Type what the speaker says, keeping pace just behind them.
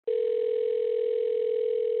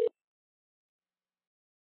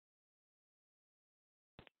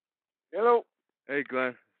Hello. Hey Glenn,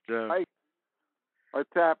 it's Jeremy. Hi. What's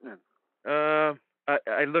happening? Uh,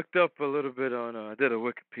 I looked up a little bit on. I did a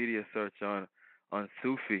Wikipedia search on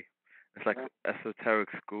Sufi. It's like Yeah. esoteric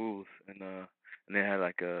schools, and they had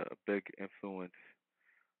like a big influence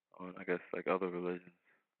on, I guess, like other religions.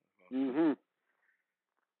 Mm-hmm.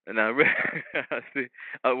 And I read, I see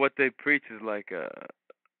what they preach is like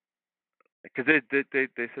because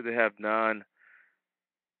they said they have non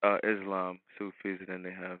Islam Sufis, and then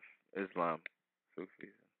they have Islam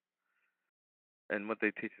Sufis, and what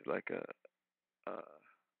they teach is like a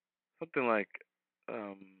something like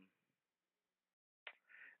um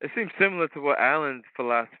it seems similar to what Alan's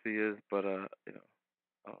philosophy is, but I don't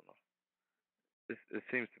know. It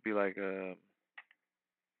seems to be like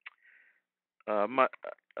my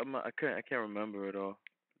I can't remember it all.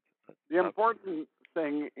 The Top of my important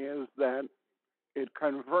thing is that it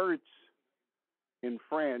converts in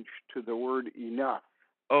French to the word enough.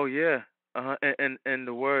 Oh yeah, and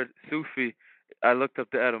the word Sufi, I looked up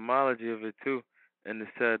the etymology of it too, and it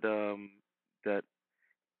said that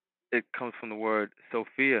it comes from the word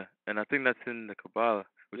Sophia, and I think that's in the Kabbalah,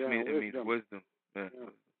 which Yeah, means wisdom. wisdom. Yeah. Yeah.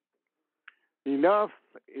 Enough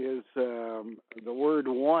is the word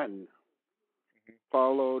one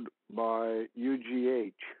followed by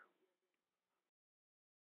UGH.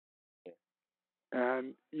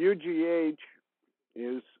 And UGH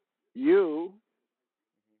is U,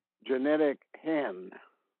 genetic hen.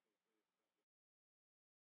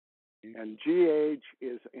 And GH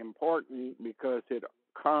is important because it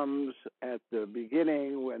comes at the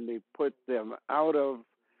beginning when they put them out of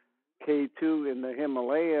K2 in the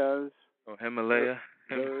Himalayas. Oh, They're, Himalaya.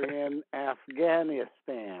 they're in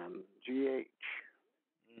Afghanistan, GH.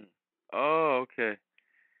 Mm. Oh, okay.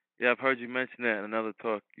 Yeah, I've heard you mention that in another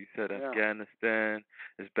talk. You said Yeah, Afghanistan,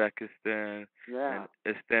 Uzbekistan, yeah.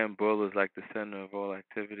 and Istanbul is like the center of all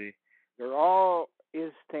activity. They're all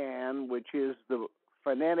Istan, which is the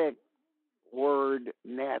phonetic word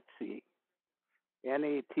Nazi,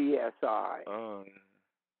 Natsi. Oh,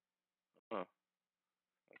 yeah. Oh,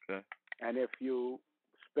 okay. And if you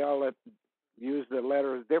spell it, use the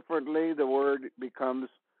letters differently, the word becomes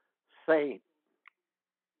saint.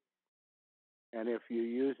 And if you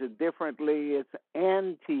use it differently, it's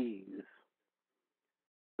antes.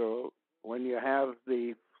 So when you have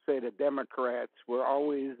say, the Democrats, we're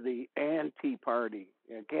always the anti party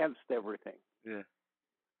against everything. Yeah.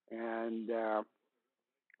 And,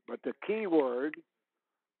 but the key word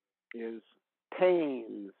is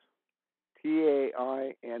tains,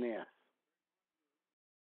 Tains.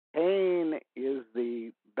 Tain is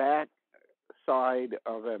the back side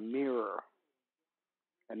of a mirror.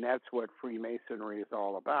 And that's what Freemasonry is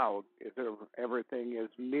all about. Is everything is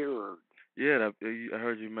mirrored. Yeah, I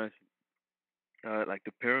heard you mention like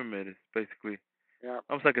the pyramid is basically Yeah,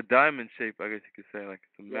 almost like a diamond shape. I guess you could say like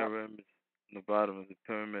it's a yeah, mirror image in the bottom of the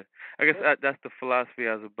pyramid. I guess that's the philosophy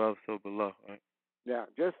as above, so below, right? yeah.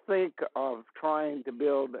 Just think of trying to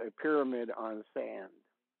build a pyramid on sand.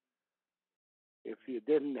 If you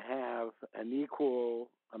didn't have an equal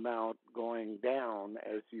amount going down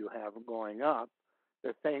as you have going up,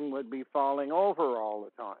 the thing would be falling over all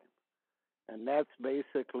the time. And that's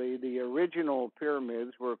basically the original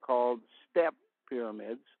pyramids were called step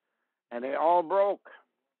pyramids, and they all broke.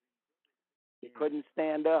 You couldn't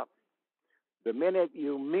stand up. The minute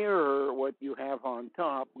you mirror what you have on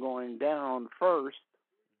top going down first,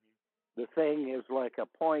 the thing is like a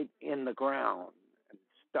point in the ground and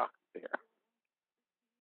stuck there.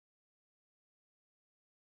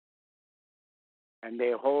 And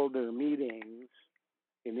they hold their meetings,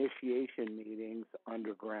 initiation meetings,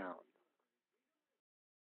 underground.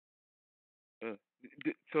 Uh,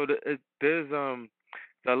 so there's so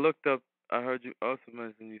I looked up. I heard you also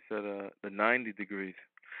mention you said the 90 degrees,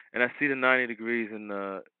 and I see the 90 degrees in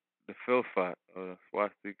the Philfot or the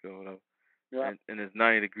swastika or whatever, Yeah, and there's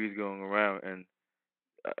 90 degrees going around, and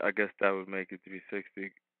I guess that would make it 360 yeah.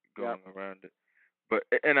 going around it. But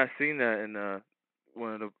and I seen that in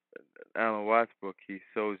one of the Alan Watts book. He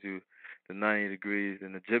shows you the 90 degrees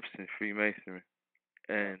in Egyptian Freemasonry,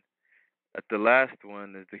 and at the last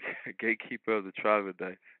one is the gatekeeper of the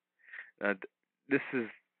troglodytes. Now, this is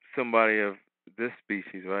somebody of this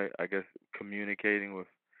species, right? I guess communicating with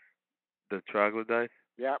the troglodytes.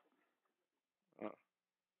 Yeah. Uh,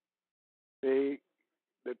 The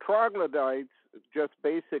the troglodytes just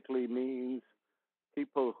basically means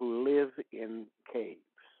people who live in caves.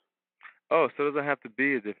 oh, so it doesn't have to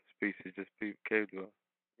be a different species, just be cave dwellers.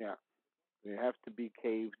 Yeah, they have to be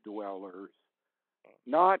cave dwellers,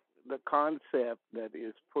 not the concept that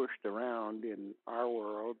is pushed around in our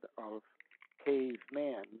world of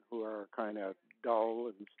cavemen who are kind of dull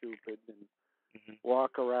and stupid and Mhm.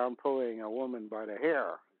 walk around pulling a woman by the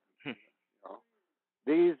hair. You know?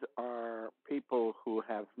 These are people who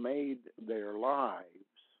have made their lives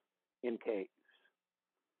in caves.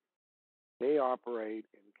 They operate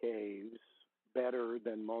in caves better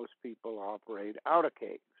than most people operate out of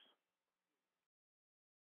caves.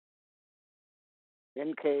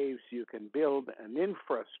 In caves, you can build an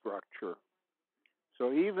infrastructure.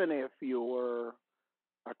 So even if you were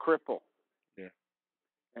a cripple Yeah.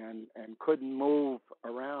 and couldn't move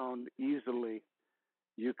around easily,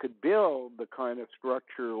 you could build the kind of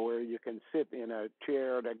structure where you can sit in a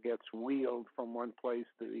chair that gets wheeled from one place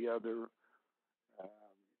to the other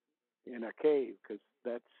in a cave, because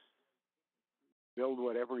that's build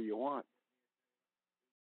whatever you want.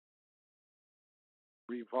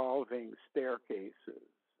 Revolving staircases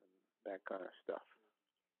and that kind of stuff.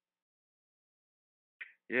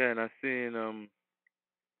 Yeah, and I seen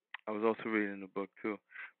I was also reading the book too.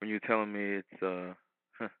 When you're telling me it's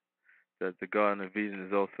that the Garden of Eden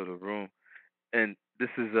is also the room, and this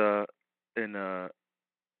is in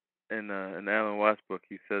in Alan Watts' book.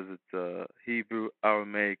 He says it's a Hebrew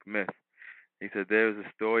Aramaic myth. He said there is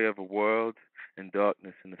a story of a world in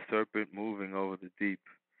darkness and a serpent moving over the deep.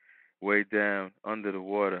 Way down under the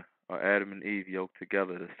water are Adam and Eve yoked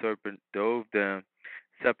together. The serpent dove down,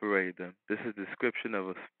 separated them. This is a description of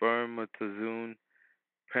a spermatozoon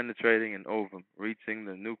penetrating an ovum, reaching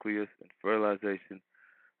the nucleus, and fertilization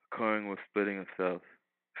occurring with splitting of cells.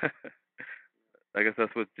 I guess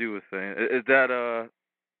that's what you were saying. Is that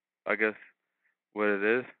I guess what it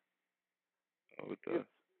is? With the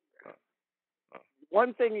It's uh, uh,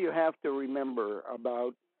 one thing you have to remember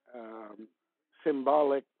about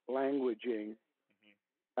symbolic languaging,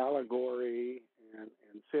 allegory, and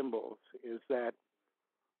symbols is that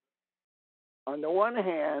on the one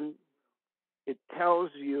hand, it tells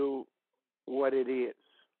you what it is.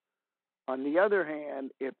 On the other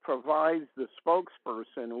hand, it provides the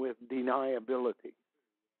spokesperson with deniability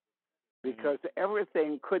because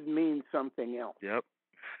everything could mean something else. Yep.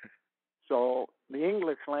 So the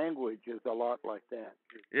English language is a lot like that.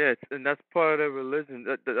 Yeah, and that's part of their religion.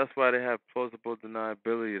 That's why they have plausible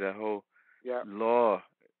deniability. That whole law,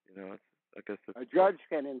 I guess it's a judge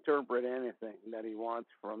can interpret anything that he wants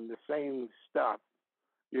from the same stuff.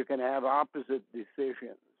 You can have opposite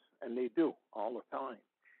decisions, and they do all the time.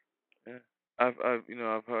 Yeah,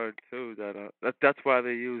 I've heard too that that's why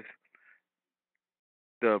they use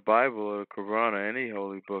the Bible or the Quran or any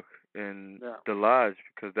holy book in the lodge,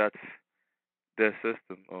 because that's their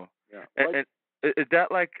system. And is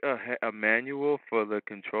that like a manual for the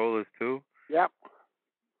controllers too? Yep.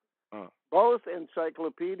 Oh. Both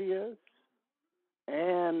encyclopedias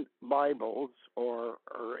and Bibles or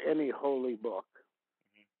any holy book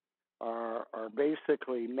are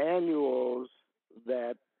basically manuals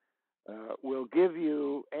that will give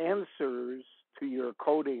you answers to your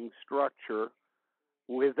coding structure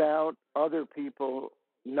without other people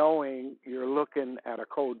knowing you're looking at a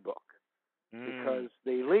code book, because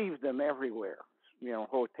they leave them everywhere.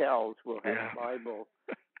 Hotels will have a Bible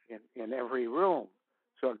in every room.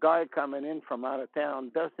 So a guy coming in from out of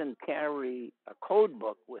town doesn't carry a code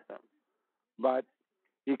book with him, but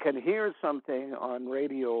he can hear something on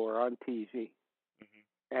radio or on TV,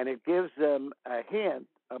 and it gives them a hint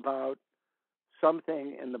about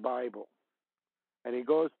something in the Bible. And he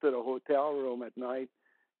goes to the hotel room at night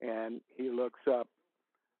and he looks up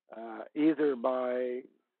either by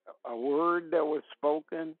a word that was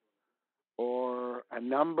spoken or a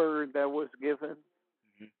number that was given.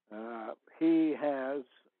 He has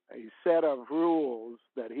a set of rules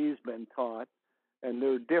that he's been taught, and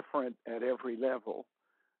they're different at every level.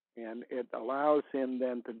 And it allows him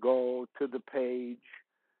then to go to the page,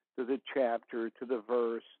 to the chapter, to the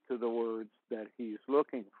verse, to the words that he's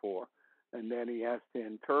looking for. And then he has to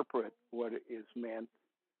interpret what is meant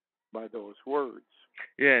by those words.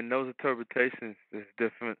 Yeah, and those interpretations is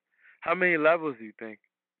different. How many levels do you think?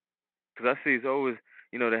 Because I see it's always,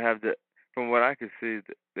 they have from what I can see,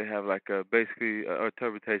 they have like basically a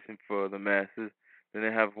interpretation for the masses. Then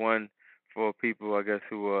they have one for people, I guess,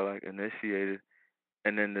 who are like initiated,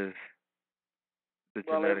 and then there's the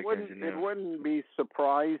genetic engineering. It wouldn't be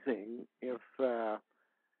surprising if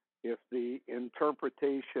the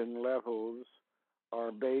interpretation levels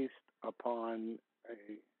are based upon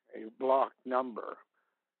a block number,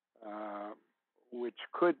 which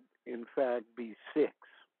could in fact be 6.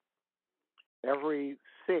 Every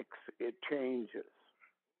 6 it changes.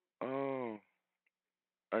 Oh,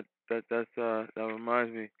 that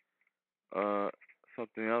reminds me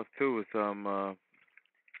something else too. It's I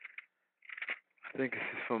think this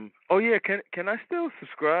is from. Oh yeah, can I still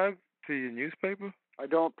subscribe see your newspaper? I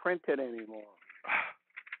don't print it anymore.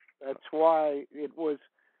 That's why it was,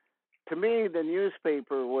 to me, the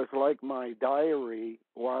newspaper was like my diary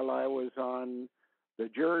while I was on the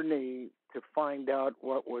journey to find out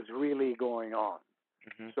what was really going on.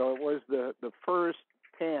 Hmm. So it was the first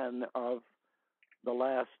 10 of the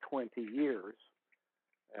last 20 years.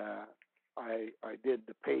 I did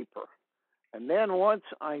the paper. And then once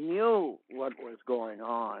I knew what was going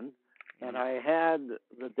on, and I had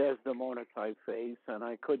the Desdemona typeface, and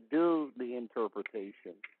I could do the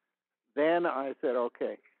interpretation, then I said,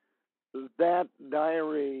 okay, that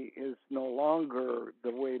diary is no longer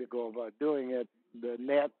the way to go about doing it. The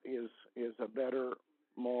net is a better,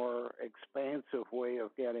 more expansive way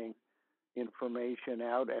of getting information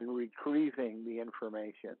out and retrieving the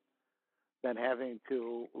information than having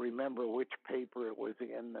to remember which paper it was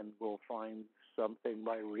in and go find something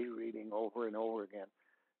by rereading over and over again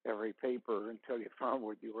every paper until you found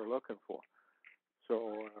what you were looking for.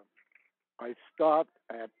 So I stopped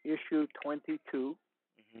at issue 22,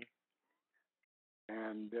 Hmm.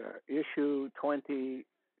 and issue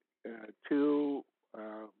 22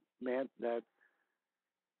 meant that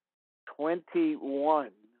 21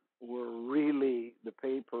 were really the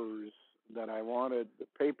papers that I wanted. The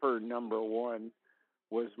paper number one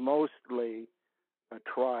was mostly a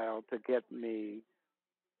trial to get me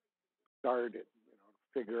started,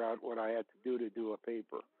 figure out what I had to do a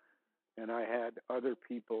paper. And I had other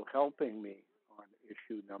people helping me on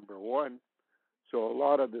issue number one. So a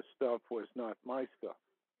lot of the stuff was not my stuff.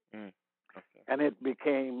 Mm. Okay. And it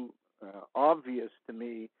became obvious to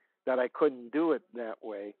me that I couldn't do it that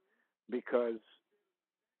way because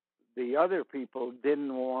the other people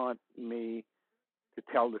didn't want me to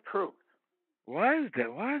tell the truth. Why is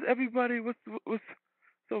that? Why is everybody? What's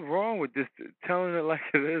so wrong with this? Telling it like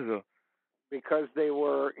it is? Or Because they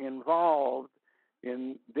were involved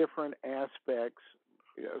in different aspects.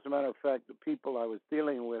 As a matter of fact, the people I was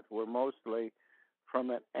dealing with were mostly from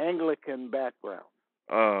an Anglican background.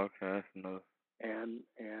 oh, okay, that's another. And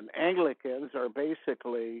Anglicans are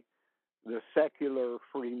basically the secular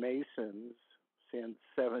Freemasons since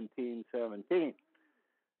 1717.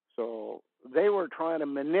 So they were trying to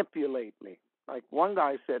manipulate me. Like one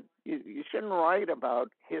guy said, you shouldn't write about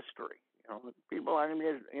history. People aren't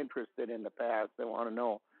interested in the past. They want to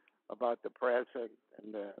know about the present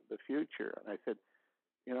and the future. And I said,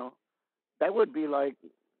 you know, that would be like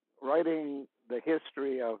writing the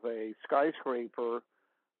history of a skyscraper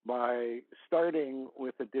by starting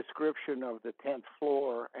with a description of the 10th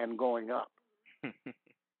floor and going up.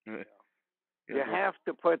 Yeah, You have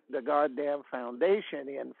to put the goddamn foundation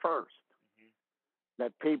in first,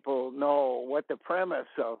 that people know what the premise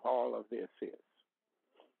of all of this is.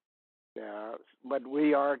 Yeah, but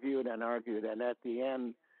we argued and argued, and at the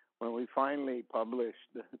end, when we finally published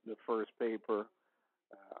the first paper,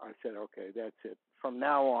 I said, okay, that's it. From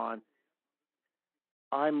now on,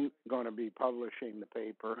 I'm going to be publishing the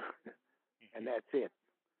paper, and that's it.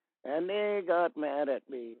 And they got mad at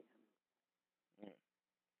me.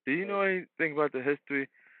 Do you know anything about the history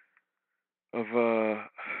of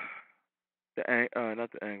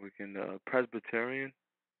not the Anglican, the Presbyterian?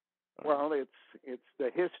 Well, it's the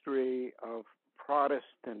history of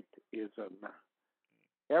Protestantism.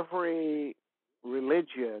 Every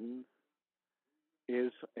religion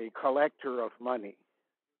is a collector of money,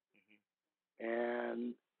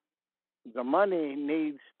 and the money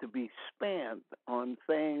needs to be spent on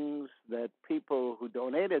things that people who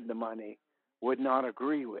donated the money would not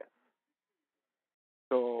agree with.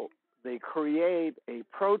 So they create a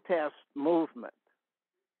protest movement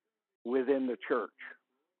within the church,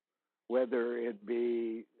 whether it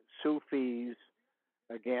be Sufis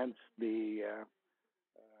against the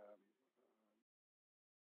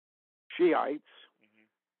Shiites,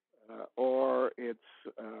 or it's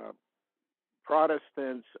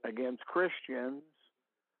Protestants against Christians,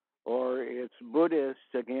 or it's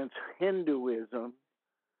Buddhists against Hinduism.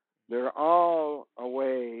 They're all a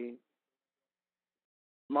way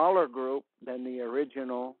smaller group than the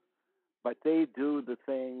original, but they do the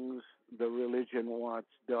things the religion wants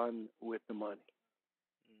done with the money.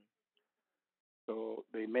 So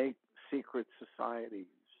they make secret societies.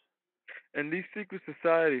 And these secret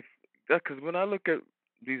societies, because when I look at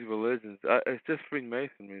these religions, it's just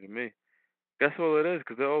Freemasonry to me. That's all it is,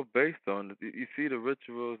 because they're all based on it. You see the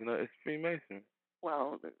rituals, and it's Freemasonry.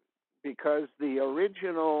 Well, because the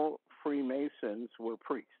original Freemasons were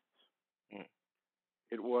priests. Mm.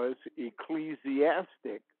 It was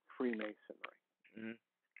ecclesiastic Freemasonry.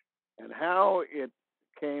 Mm-hmm. And how it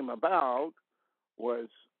came about was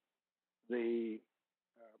the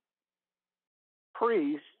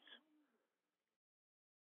priests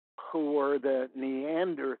who were the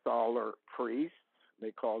Neanderthaler priests,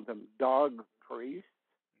 they called them dog priests,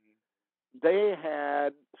 they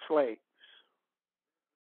had slaves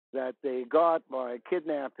that they got by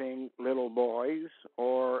kidnapping little boys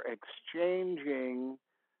or exchanging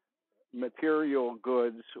material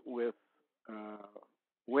goods with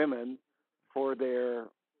women for their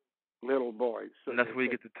little boys. So and that's where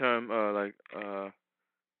you get the term, I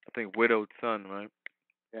think, widowed son, right?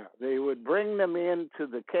 Yeah, they would bring them into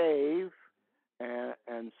the cave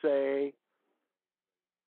and say,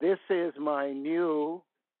 "This is my new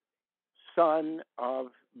son of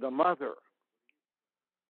the mother,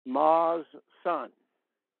 Ma's son,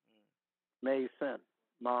 Mason,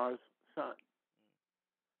 Ma's son."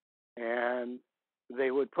 And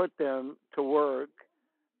they would put them to work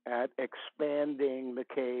at expanding the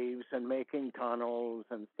caves and making tunnels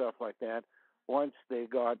and stuff like that once they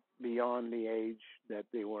got beyond the age that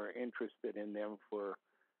they were interested in them for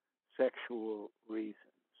sexual reasons.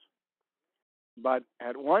 But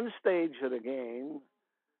at one stage of the game,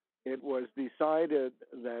 it was decided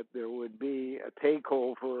that there would be a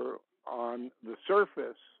takeover on the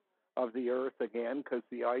surface of the earth again because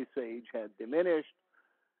the ice age had diminished,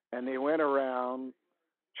 and they went around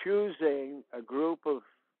choosing a group of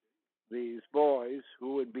these boys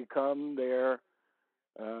who would become their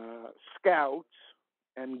scouts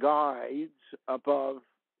and guides above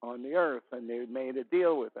on the earth, and they made a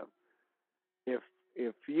deal with them.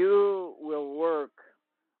 If you will work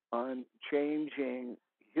on changing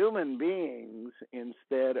human beings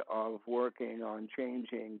instead of working on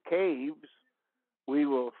changing caves, we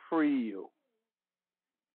will free you,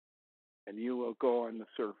 and you will go on the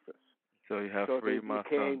surface. So you have free mod sons.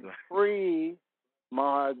 So they became free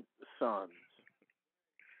mod sons.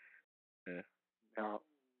 Yeah. Now,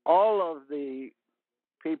 all of the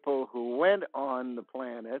people who went on the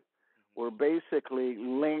planet were basically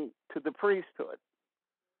linked to the priesthood.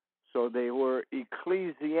 So they were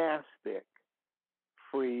ecclesiastic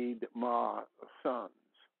freed Ma sons.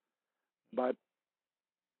 But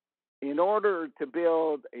in order to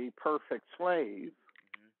build a perfect slave,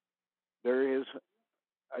 there is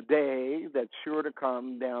a day that's sure to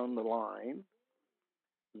come down the line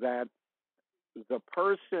that the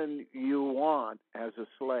person you want as a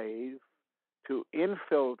slave to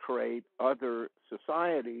infiltrate other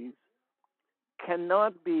societies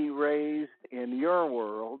cannot be raised in your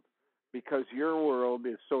world because your world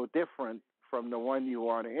is so different from the one you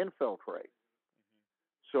want to infiltrate.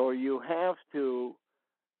 So you have to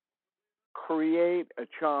create a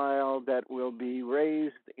child that will be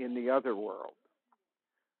raised in the other world.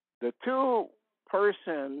 The two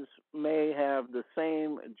persons may have the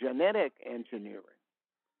same genetic engineering,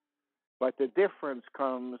 but the difference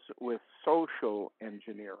comes with social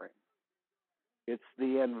engineering. It's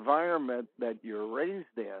the environment that you're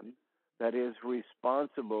raised in that is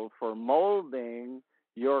responsible for molding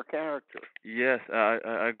your character. Yes,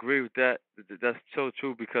 I agree with that. That's so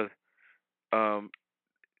true because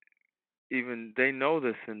even they know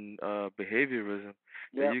this in behaviorism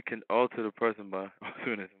that you can alter the person by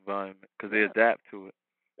altering his environment because they adapt to it.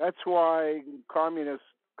 That's why communist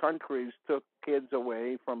countries took kids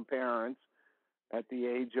away from parents at the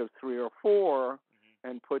age of 3 or 4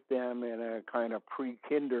 and put them in a kind of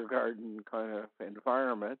pre-kindergarten kind of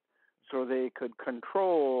environment so they could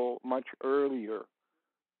control much earlier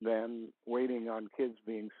than waiting on kids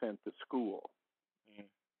being sent to school.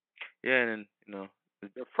 Yeah, and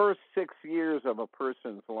the first 6 years of a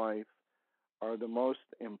person's life are the most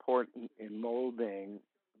important in molding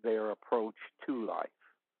their approach to life.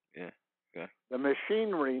 Yeah. The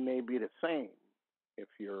machinery may be the same if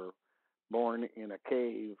you're born in a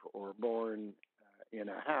cave or born in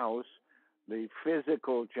a house. The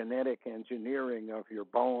physical genetic engineering of your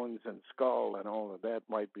bones and skull and all of that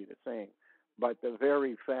might be the same. But the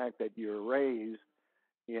very fact that you're raised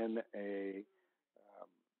in an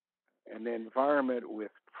environment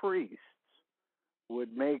with priests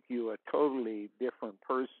would make you a totally different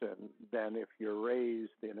person than if you're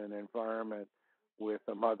raised in an environment with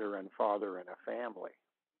a mother and father and a family.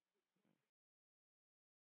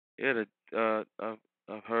 Yeah,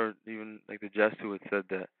 I've heard even like the Jesuits said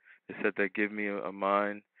that. They said that give me a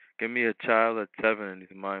mind, give me a child at 7 and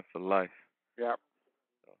he's mine for life. Yep.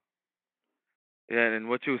 So, yeah, and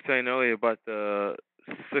what you were saying earlier about the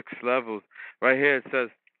 6 levels, right here it says,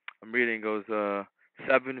 I'm reading, it goes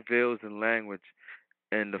 7 veils in language.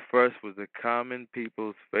 And the first was the common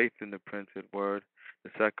people's faith in the printed word.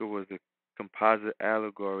 The second was the composite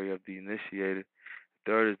allegory of the initiated.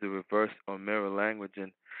 The third is the reverse or mirror language.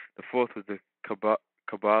 And the fourth was the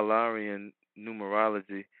Kabbalarian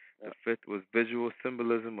numerology. The fifth was visual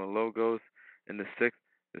symbolism or logos. And the sixth,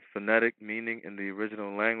 It's phonetic meaning in the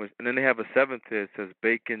original language. And then they have a seventh here. It says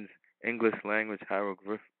Bacon's English language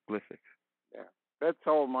hieroglyphics. Yeah, that's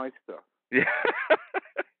all my stuff. Yeah.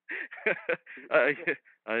 I, yeah,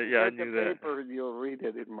 I Read the knew that. paper, you'll read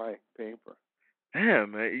it in my paper.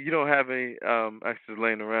 Damn, man. You don't have any extras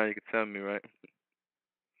laying around. You can tell me, right?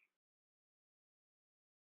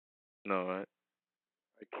 No, right?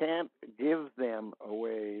 I can't give them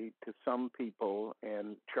away to some people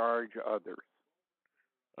and charge others.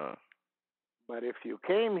 Uh, But if you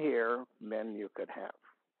came here, then you could have.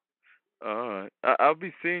 all right. I'll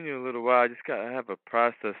be seeing you in a little while. I have a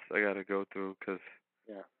process I got to go through because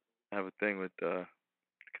Yeah. I have a thing with the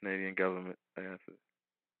Canadian government I have to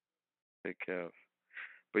take care of.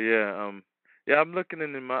 But yeah, I'm looking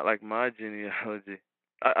into my genealogy.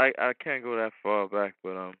 I can't go that far back,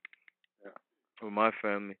 but Yeah. with my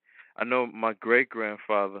family, I know my great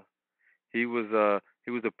grandfather. He was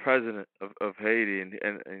the president of Haiti,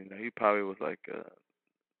 and he probably was like a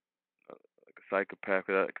psychopath.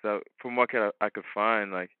 From what I could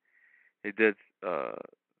find, like he did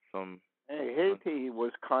some. Hey, Haiti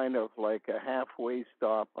was kind of like a halfway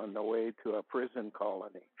stop on the way to a prison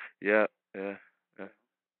colony. Yeah, yeah, yeah,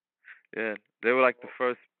 yeah. They were like the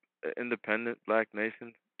first independent black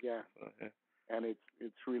nation. Yeah. So, yeah, And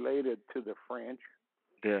it's related to the French.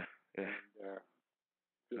 yeah, yeah. And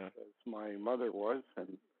just Yeah. as my mother was,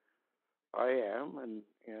 and I am,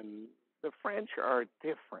 and the French are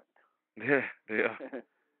different. Yeah, they are.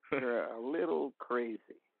 They're a little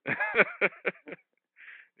crazy.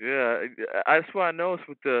 Yeah, that's why I noticed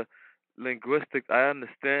with the linguistics, I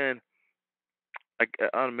understand. I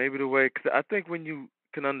don't know, maybe the way, cause I think when you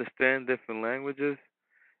can understand different languages,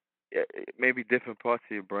 maybe different parts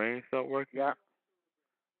of your brain start working. Yeah.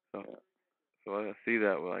 So, Yeah. so I see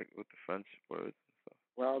that with the French words.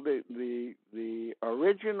 Well, the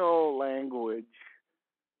original language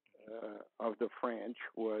of the French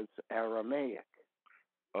was Aramaic,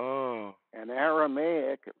 Oh. and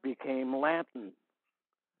Aramaic became Latin,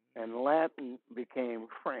 and Latin became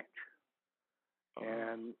French. Oh.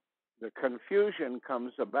 And the confusion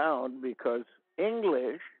comes about because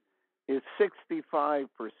English is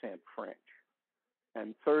 65% French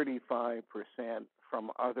and 35%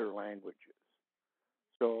 from other languages.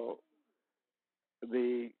 So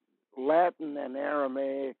the Latin and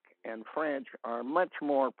Aramaic and French are much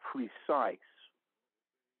more precise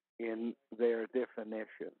in their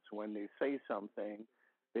definitions. When they say something,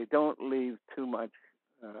 they don't leave too much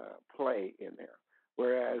play in there.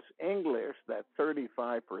 Whereas English, that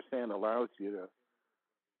 35% allows you to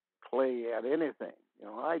play at anything.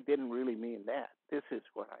 I didn't really mean that. This is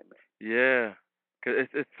what I meant. Yeah, 'cause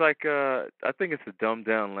it's like I think it's a dumbed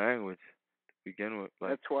down language to begin with.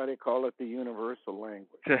 Like That's why they call it the universal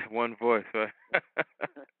language. one voice, right?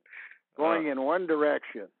 Going in one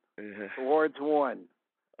direction, Yeah. towards one.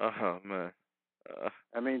 Oh man.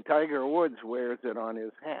 I mean, Tiger Woods wears it on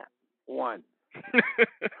his hat. One.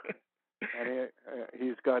 And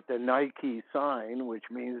he's got the Nike sign, which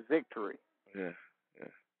means victory. Yeah, yeah.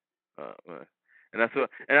 Oh man. And that's what.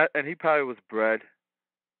 And he probably was bred.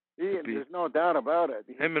 There's no doubt about it.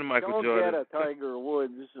 Him and Michael Jordan. Jordan. Don't get a Tiger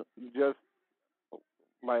Woods just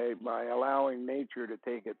by allowing nature to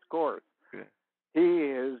take its course. Yeah. He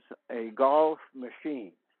is a golf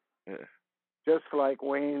machine. Yeah. Just like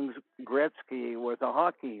Wayne Gretzky was a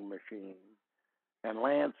hockey machine, and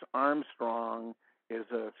Lance Armstrong is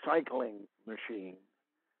a cycling machine,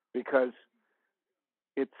 because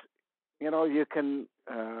it's, you can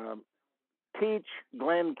teach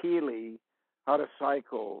Glenn Kealey how to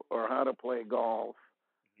cycle or how to play golf,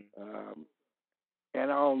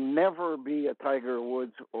 and I'll never be a Tiger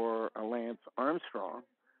Woods or a Lance Armstrong.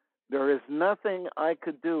 There is nothing I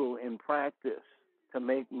could do in practice to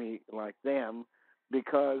make me like them,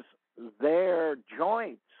 because their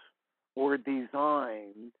joints were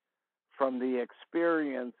designed from the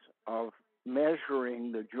experience of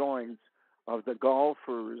measuring the joints of the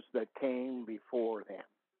golfers that came before them.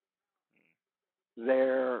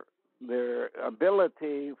 Their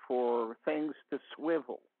ability for things to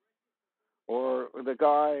swivel, or the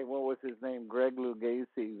guy, what was his name, Greg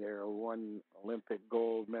Lugacy, there, who won Olympic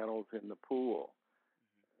gold medals in the pool.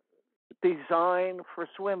 Design for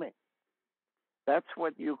swimming. That's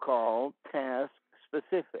what you call task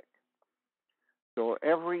specific. So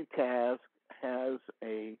every task has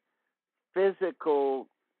a physical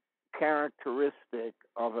characteristic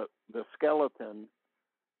of the skeleton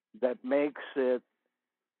that makes it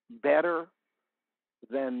better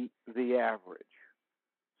than the average.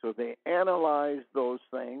 So they analyze those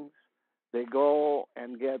things. They go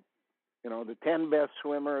and get, the 10 best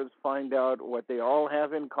swimmers, find out what they all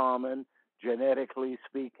have in common, genetically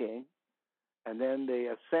speaking, and then they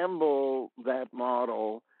assemble that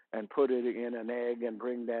model and put it in an egg and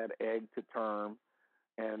bring that egg to term.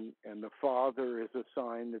 And the father is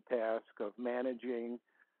assigned the task of managing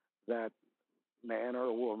that man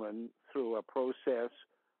or woman through a process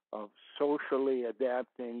of socially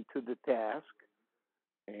adapting to the task,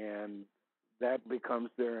 and that becomes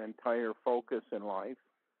their entire focus in life.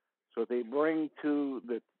 So they bring to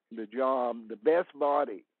the job the best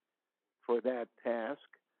body for that task,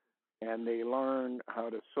 and they learn how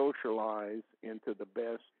to socialize into the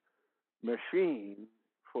best machine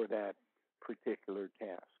for that particular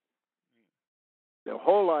task. The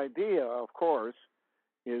whole idea, of course,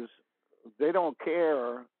 is they don't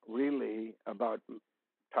care really about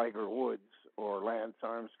Tiger Woods or Lance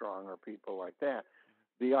Armstrong or people like that.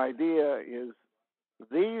 The idea is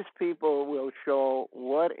these people will show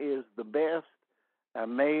what is the best a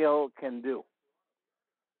male can do.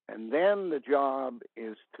 And then the job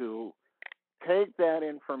is to take that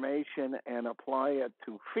information and apply it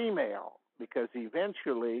to female, because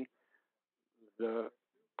eventually the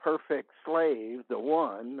perfect slave, the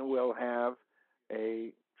one, will have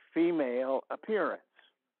a female appearance.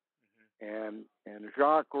 And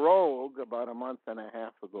Jacques Rogue, about a month and a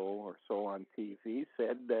half ago or so on TV,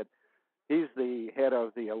 said that he's the head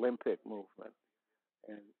of the Olympic movement.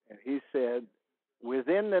 And he said,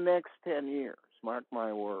 within the next 10 years, mark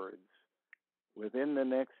my words, within the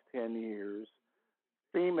next 10 years,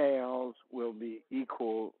 females will be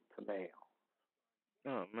equal to males.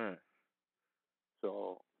 Oh, man.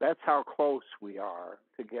 So that's how close we are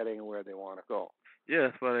to getting where they want to go. Yeah,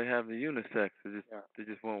 that's why they have the unisex. They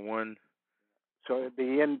just want one. So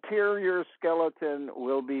the interior skeleton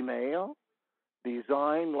will be male,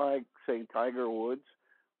 designed like, say, Tiger Woods,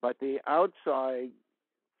 but the outside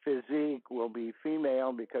physique will be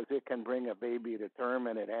female because it can bring a baby to term,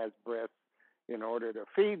 and it has breasts in order to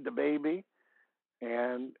feed the baby,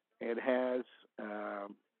 and it has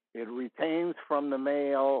it retains from the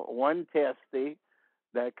male one testy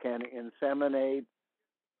that can inseminate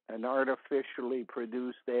an artificially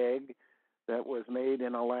produced egg that was made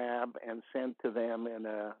in a lab and sent to them in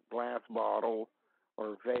a glass bottle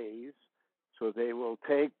or vase. So they will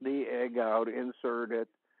take the egg out, insert it,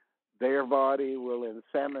 their body will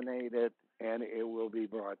inseminate it, and it will be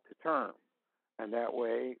brought to term. And that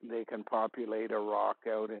way they can populate a rock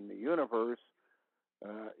out in the universe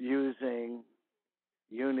using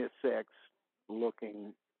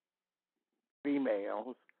unisex-looking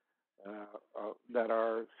females that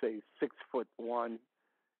are, say, 6'1"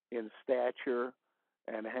 in stature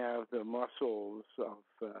and have the muscles of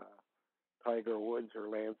Tiger Woods or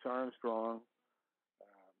Lance Armstrong,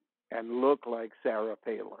 and look like Sarah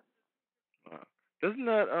Palin. Wow. Doesn't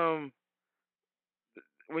that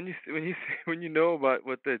when you know about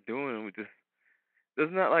what they're doing with this,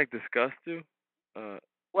 doesn't that like disgust you?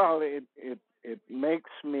 Well, it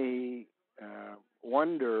makes me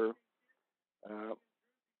wonder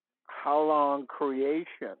how long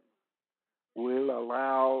creation will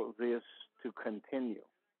allow this to continue.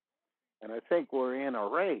 And I think we're in a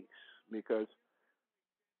race because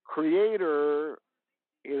creator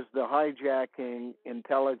is the hijacking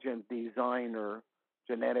intelligent designer,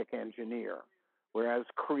 genetic engineer, whereas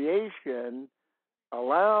creation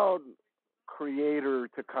allowed creator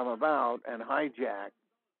to come about and hijack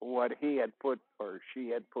what he had put or she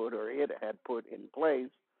had put or it had put in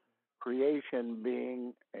place, creation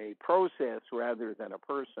being a process rather than a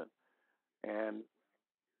person. And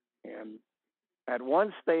at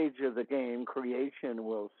one stage of the game, creation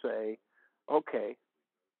will say, okay,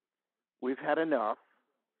 we've had enough.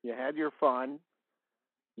 You had your fun.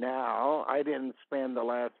 Now, I didn't spend the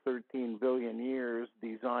last 13 billion years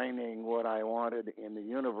designing what I wanted in the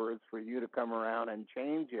universe for you to come around and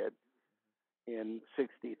change it in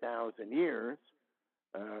 60,000 years.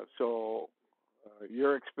 So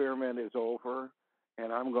your experiment is over,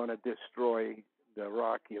 and I'm going to destroy the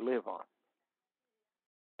rock you live on.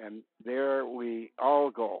 And there we all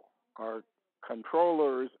go. Our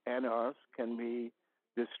controllers and us can be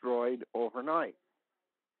destroyed overnight.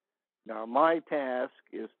 Now, my task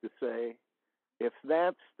is to say, if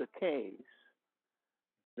that's the case,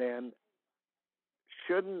 then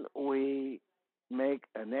shouldn't we make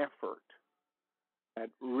an effort at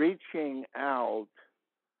reaching out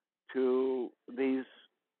to these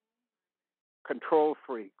control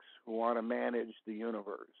freaks who want to manage the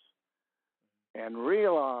universe and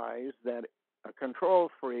realize that a control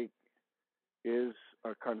freak is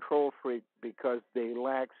a control freak because they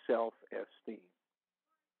lack self-esteem?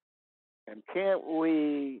 And can't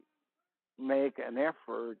we make an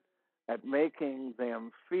effort at making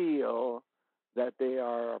them feel that they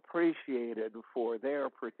are appreciated for their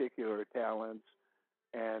particular talents,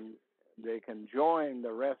 and they can join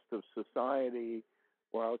the rest of society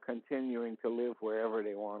while continuing to live wherever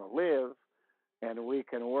they want to live. And we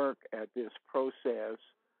can work at this process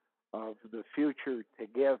of the future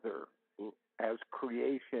together as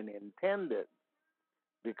creation intended,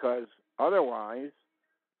 because otherwise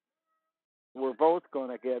we're both going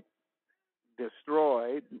to get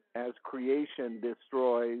destroyed as creation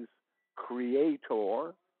destroys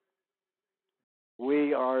creator.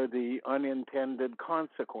 We are the unintended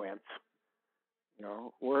consequence. You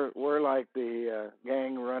know, we're like the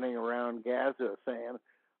gang running around Gaza saying,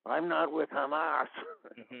 "I'm not with Hamas."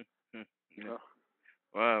 Mm-hmm. You Yeah. know?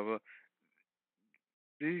 Wow. Well,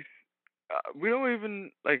 these we don't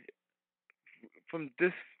even like from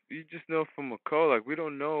this. You just know from a code. Like we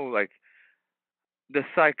don't know like the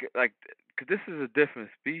psych. Like 'cause this is a different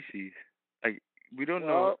species. Like we don't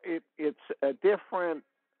know. Well, it's a different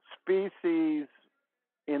species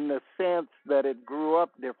in the sense that it grew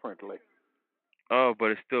up differently. Oh,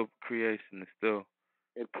 but it's still creation. It's still.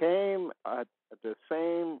 It came at the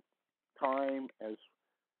same time as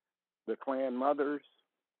the clan mothers.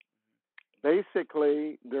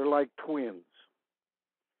 Basically, they're like twins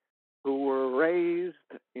who were raised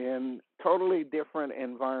in totally different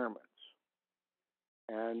environments,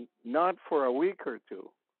 and not for a week or two,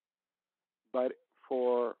 but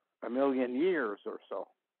for a million years or so.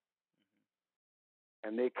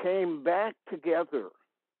 And they came back together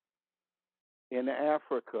in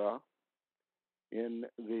Africa in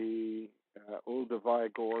the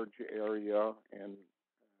Olduvai Gorge area and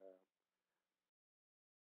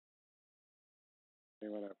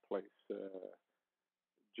name of that place,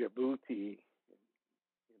 Djibouti,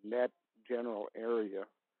 in that general area,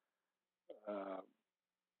 uh,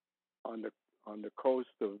 on the coast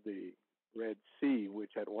of the Red Sea,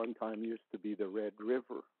 which at one time used to be the Red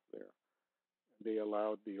River. There, they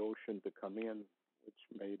allowed the ocean to come in,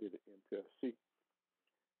 which made it into a sea.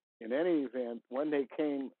 In any event, when they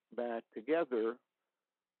came back together,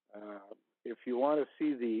 if you want to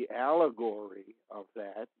see the allegory of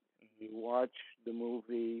that, you watch the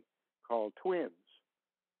movie called Twins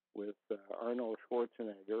with Arnold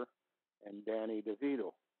Schwarzenegger and Danny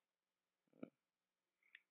DeVito.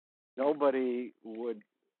 Nobody would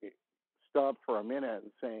stop for a minute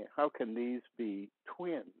and say, how can these be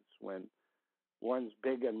twins when one's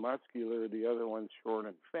big and muscular, the other one's short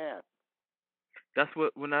and fat? That's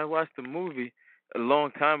what when I watched the movie a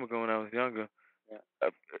long time ago when I was younger. Yeah.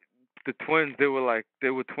 The twins, they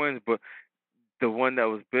were twins, but the one that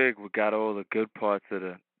was big got all the good parts of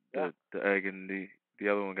the egg, and the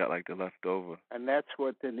other one got like the leftover. And that's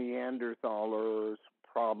what the Neanderthaler's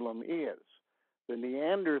problem is. The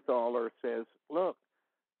Neanderthaler says, look,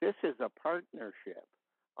 this is a partnership.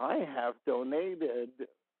 I have donated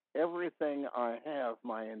everything I have,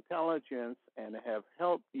 my intelligence, and have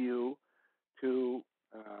helped you to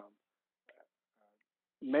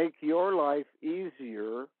make your life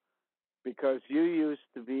easier because you used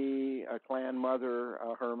to be a clan mother,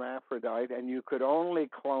 a hermaphrodite, and you could only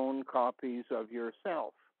clone copies of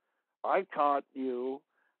yourself. I taught you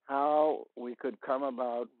how we could come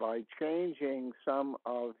about by changing some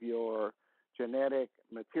of your genetic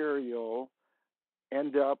material,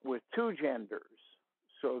 end up with two genders,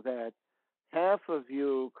 so that half of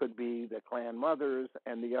you could be the clan mothers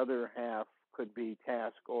and the other half could be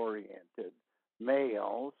task oriented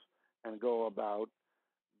males and go about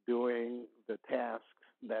doing the tasks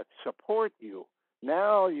that support you.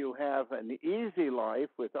 Now you have an easy life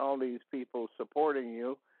with all these people supporting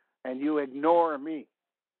you, and you ignore me,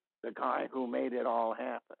 the guy who made it all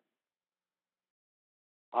happen.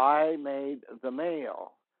 I made the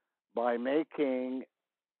male by making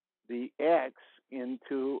the X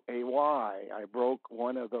into a Y. I broke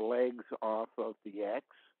one of the legs off of the X,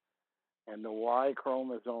 and the Y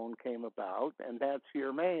chromosome came about, and that's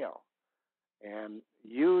your male. And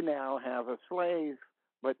you now have a slave,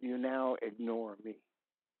 but you now ignore me.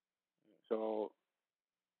 So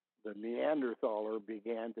the Neanderthaler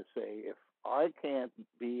began to say, if I can't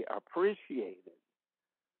be appreciated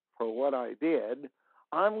for what I did,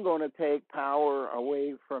 I'm going to take power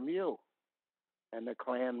away from you. And the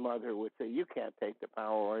clan mother would say, you can't take the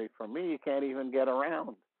power away from me. You can't even get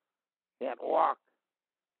around. Can't walk.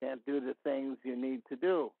 Can't do the things you need to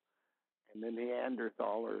do. And the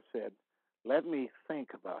Neanderthaler said, let me think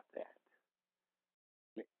about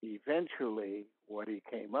that. Eventually, what he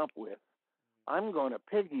came up with, I'm going to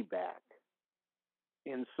piggyback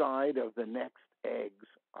inside of the next eggs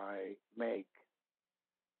I make.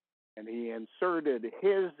 And he inserted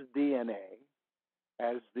his DNA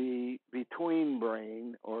as the between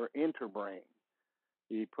brain or interbrain.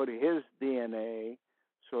 He put his DNA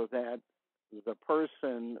so that the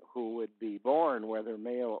person who would be born, whether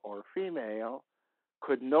male or female,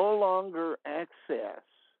 could no longer access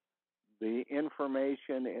the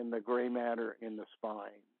information in the gray matter in the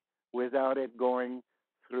spine without it going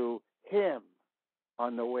through him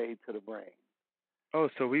on the way to the brain. Oh,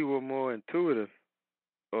 so we were more intuitive,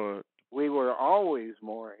 or we were always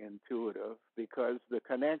more intuitive because the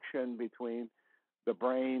connection between the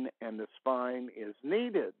brain and the spine is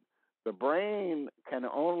needed. The brain can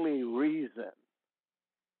only reason,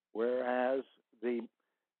 whereas the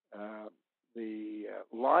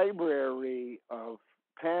library of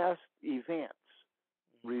past events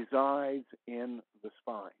resides in the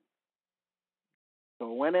spine.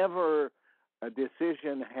 So whenever a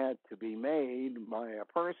decision had to be made by a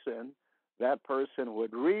person, that person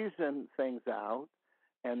would reason things out,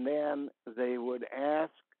 and then they would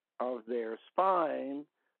ask of their spine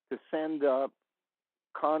to send up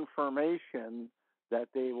confirmation that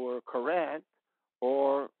they were correct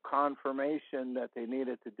or confirmation that they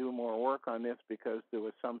needed to do more work on this because there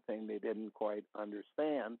was something they didn't quite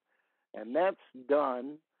understand. And that's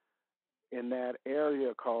done in that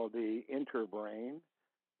area called the interbrain,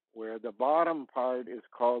 where the bottom part is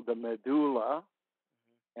called the medulla,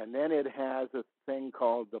 and then it has a thing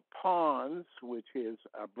called the pons, which is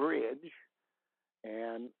a bridge.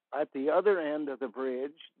 And at the other end of the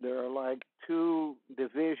bridge, there are like two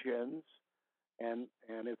divisions, and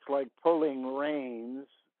it's like pulling reins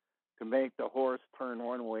to make the horse turn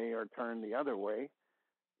one way or turn the other way.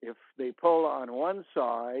 If they pull on one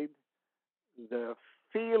side, the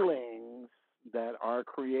feelings that are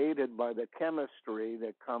created by the chemistry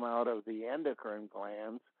that come out of the endocrine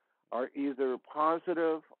glands are either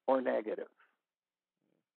positive or negative.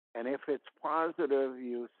 And if it's positive,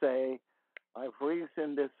 you say, I've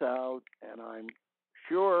reasoned this out and I'm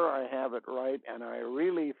sure I have it right and I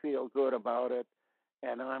really feel good about it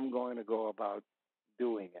and I'm going to go about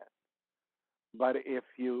doing it. But if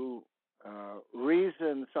you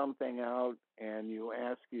reason something out and you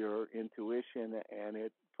ask your intuition and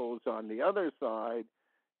it pulls on the other side,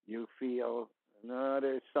 you feel, no,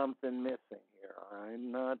 there's something missing here.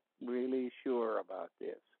 I'm not really sure about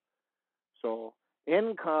this. So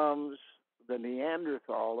in comes the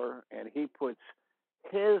Neanderthaler, and he puts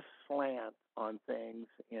his slant on things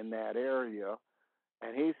in that area,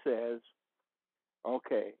 and he says,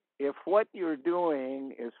 okay, if what you're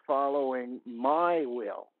doing is following my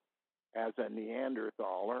will as a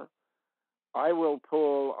Neanderthaler, I will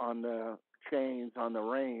pull on the chains, on the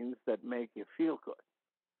reins that make you feel good.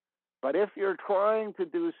 But if you're trying to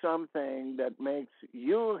do something that makes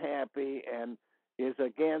you happy and is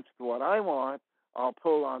against what I want, I'll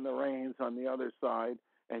pull on the reins on the other side,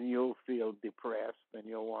 and you'll feel depressed, and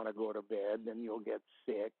you'll want to go to bed, and you'll get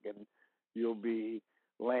sick, and you'll be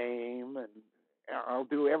lame, and I'll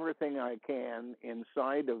do everything I can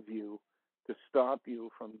inside of you to stop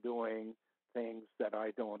you from doing things that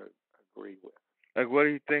I don't agree with. like, what do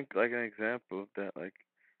you think? Like an example of that, like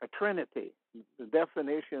A Trinity. The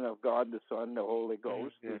definition of God the Son, the Holy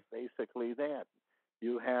Ghost is basically that.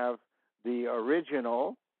 You have the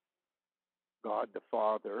original, God the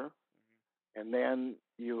Father, and then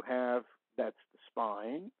you have, that's the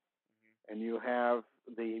spine, and you have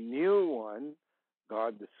the new one,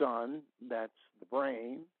 God the Son, that's the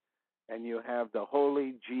brain, and you have the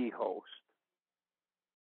Holy G-host,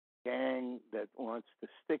 gang that wants to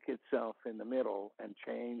stick itself in the middle and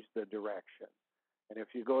change the direction. And if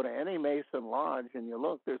you go to any Mason Lodge and you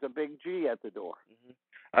look, there's a big G at the door.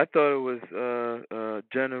 I thought it was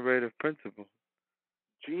generative principle.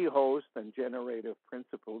 G-host and generative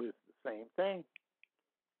principle is the same thing.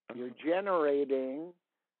 You're generating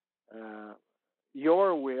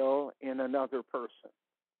your will in another person.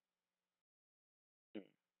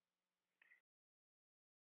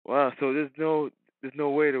 Wow, so there's no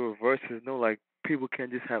way to reverse it. There's no, like, people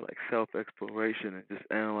can't just have like self-exploration and just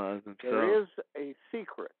analyze themselves. There is a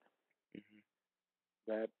secret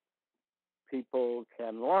that people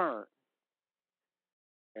can learn.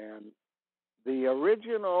 And the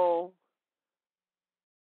original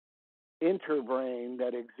interbrain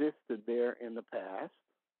that existed there in the past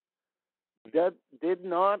that did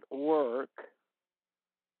not work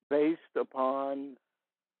based upon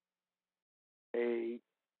a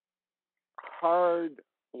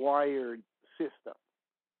hard-wired system.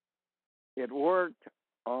 It worked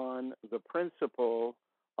on the principle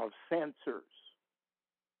of sensors.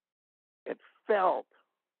 It felt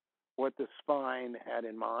what the spine had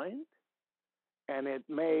in mind, and it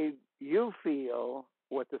made you feel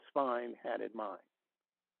what the spine had in mind.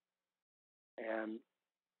 And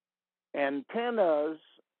antennas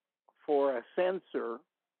for a sensor,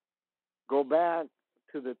 go back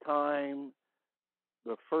to the time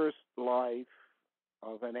the first life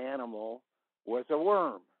of an animal was a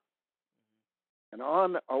worm. And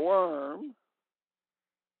on a worm,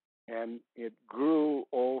 and it grew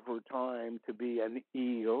over time to be an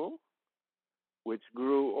eel, which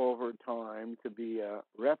grew over time to be a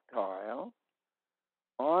reptile.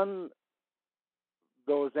 On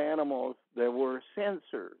those animals, there were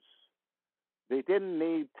sensors. They didn't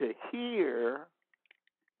need to hear,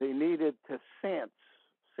 they needed to sense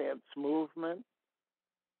movement,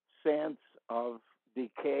 sense of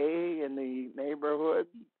decay in the neighborhood,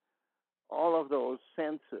 all of those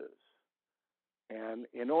senses. And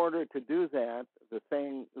in order to do that, the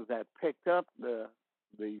thing that picked up the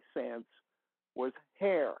sense was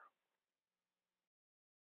hair.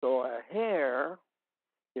 So a hair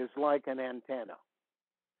is like an antenna.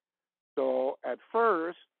 So at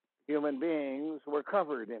first, human beings were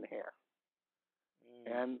covered in hair.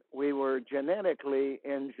 And we were genetically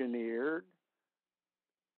engineered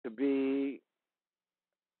to be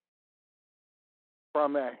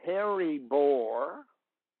from a hairy boar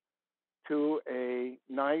to a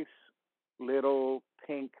nice little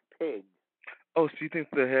pink pig. Oh, so you think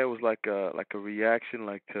the hair was like a reaction,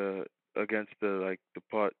 like to against the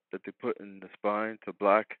part that they put in the spine to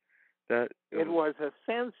block that? It was a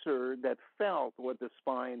sensor that felt what the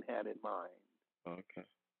spine had in mind. Okay.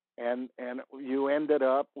 And you ended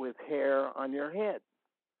up with hair on your head.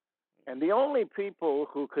 And the only people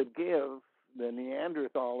who could give the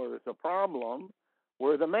Neanderthalers a problem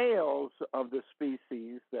were the males of the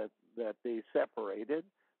species that they separated,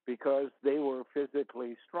 because they were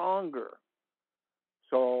physically stronger.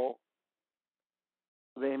 So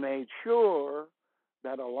they made sure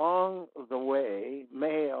that along the way,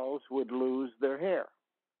 males would lose their hair.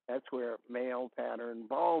 That's where male pattern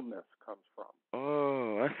baldness comes from.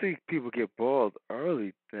 Oh, I see people get bald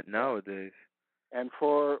early nowadays. And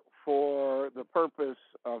for the purpose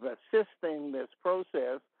of assisting this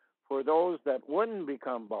process, for those that wouldn't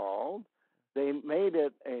become bald, they made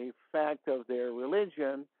it a fact of their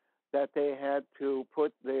religion that they had to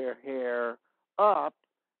put their hair up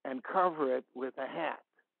and cover it with a hat.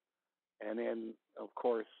 And in, of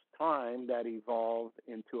course, time, that evolved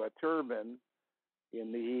into a turban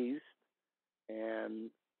in the East, and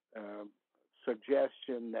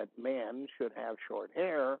suggestion that men should have short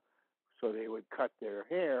hair, so they would cut their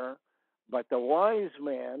hair. But the wise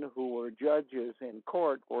men who were judges in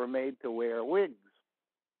court were made to wear wigs,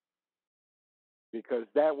 because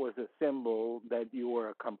that was a symbol that you were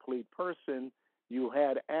a complete person. You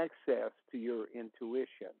had access to your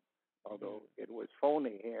intuition. Although it was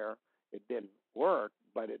phony hair, it didn't work,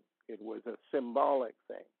 but it was a symbolic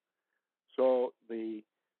thing. So the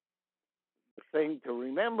thing to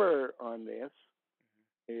remember on this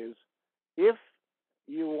is, if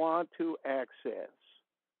you want to access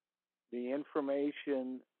the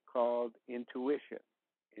information called intuition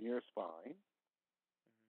in your spine,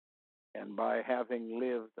 and by having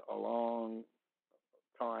lived a long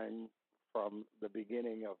time from the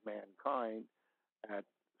beginning of mankind at,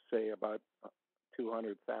 say, about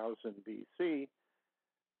 200,000 BC,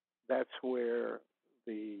 that's where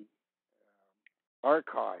the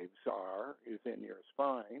archives are, is in your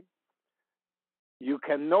spine. You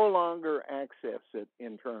can no longer access it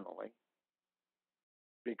internally,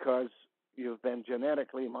 because you've been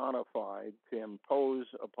genetically modified to impose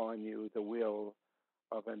upon you the will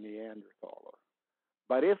of a Neanderthaler.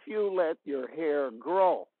 But if you let your hair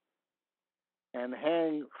grow and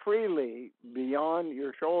hang freely beyond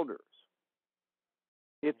your shoulders,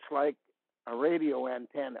 it's like a radio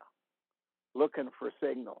antenna looking for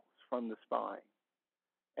signals from the spine.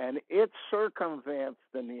 And it circumvents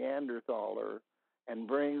the Neanderthaler and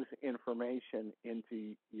brings information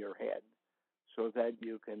into your head, so that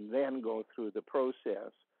you can then go through the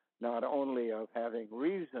process not only of having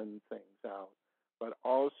reasoned things out, but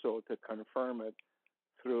also to confirm it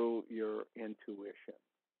through your intuition.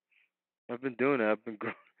 I've been doing that. I've been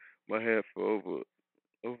growing my hair for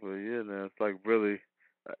over a year now. It's like really,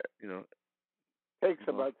 uh, you know. Takes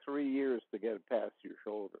about 3 years to get it past your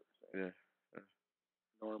shoulders. Yeah.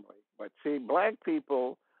 Normally. But see, black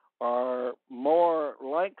people are more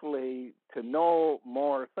likely to know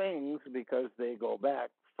more things because they go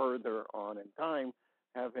back further on in time,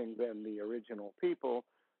 having been the original people.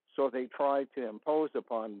 So they try to impose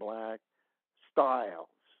upon black styles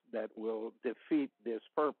that will defeat this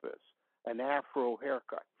purpose. An afro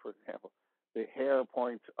haircut, for example. The hair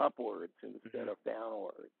points upwards instead of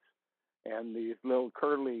downwards. And these little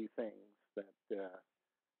curly things that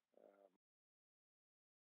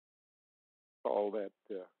all that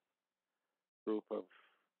group of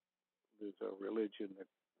religion that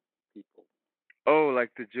people. Oh, like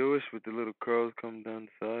the Jewish with the little curls come down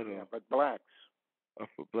the side, Yeah, or but blacks.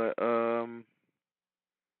 for black?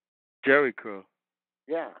 Jerry curl.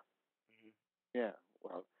 Yeah, yeah.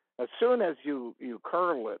 Well, as soon as you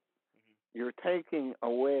curl it, you're taking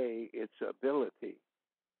away its ability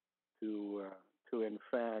to in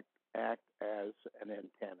fact act as an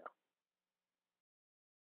antenna.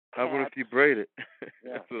 How about if Cats, you braid it?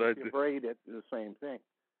 yeah. That's what I If you do. braid it, the same thing.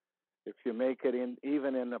 If you make it in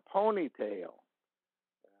even in a ponytail,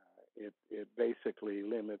 it basically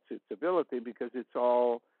limits its ability because it's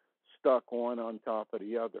all stuck one on top of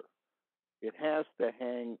the other. It has to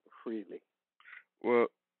hang freely. Well,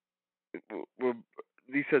 well,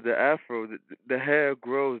 you said the afro, the hair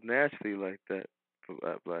grows naturally like that for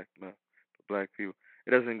black men, for black people.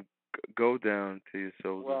 It doesn't go down to your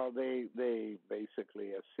shoulders. Well, they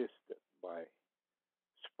basically assist it by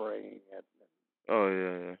spraying it and Oh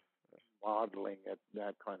yeah, modeling it,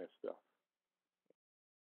 that kind of stuff.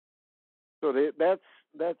 So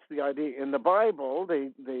that's the idea. In the Bible, they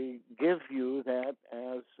give you that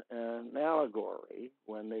as an allegory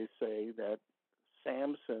when they say that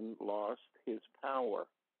Samson lost his power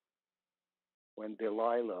when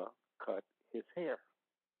Delilah cut his hair.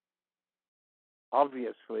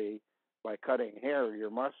 Obviously, by cutting hair, your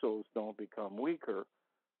muscles don't become weaker.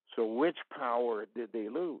 So which power did they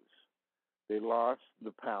lose? They lost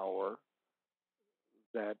the power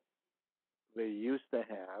that they used to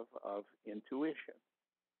have of intuition.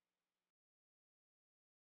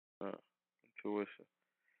 intuition.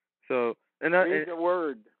 So Read the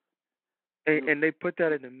word. and they put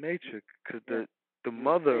that in the Matrix because Yeah, the you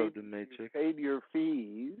mother of paid, the you Matrix. paid your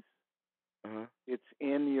fees. Uh-huh. It's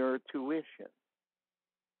in your tuition.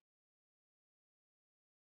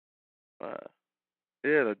 Uh,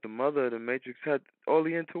 yeah, like the mother of the Matrix had all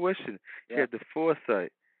the intuition. She Yeah, had the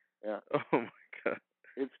foresight. yeah. Oh my God.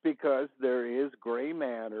 It's because there is gray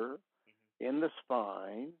matter in the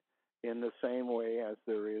spine in the same way as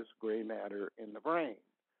there is gray matter in the brain.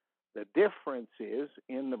 The difference is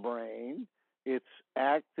in the brain, it's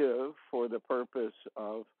active for the purpose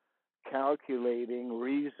of calculating,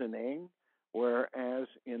 reasoning, whereas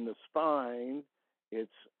in the spine,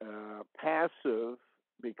 it's passive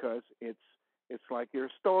because it's like your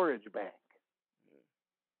storage bank.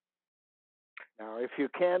 Now, if you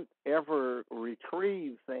can't ever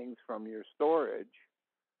retrieve things from your storage,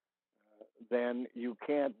 then you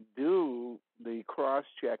can't do the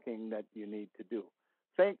cross-checking that you need to do.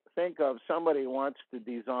 Think of somebody wants to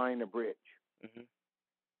design a bridge. Mm-hmm.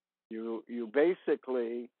 You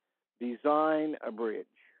basically design a bridge,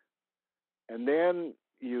 and then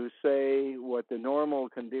you say what the normal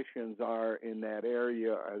conditions are in that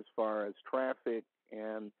area as far as traffic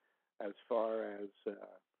and as far as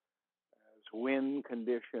wind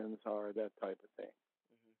conditions are, that type of thing.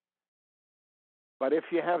 But if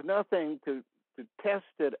you have nothing to test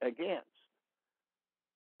it against,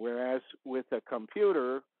 whereas with a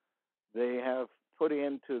computer, they have put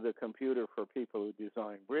into the computer for people who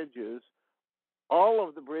design bridges all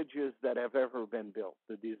of the bridges that have ever been built,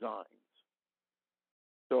 the designs.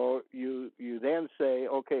 So you then say,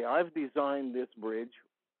 okay, I've designed this bridge.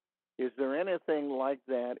 Is there anything like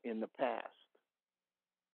that in the past?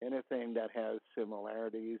 Anything that has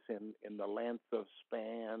similarities in the length of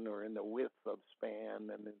span or in the width of span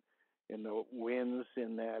and in the winds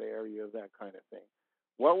in that area, that kind of thing.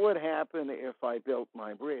 What would happen if I built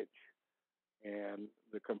my bridge? And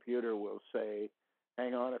the computer will say,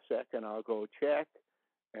 hang on a second, I'll go check.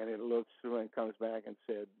 And it looks through and comes back and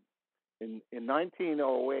said, in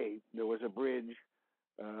 1908, there was a bridge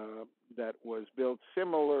that was built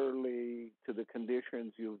similarly to the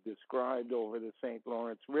conditions you've described over the St.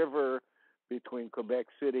 Lawrence River between Quebec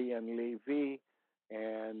City and Lévis,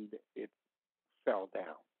 and it fell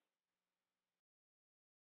down.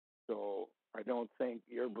 So I don't think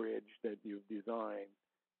your bridge that you've designed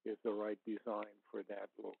is the right design for that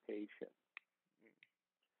location.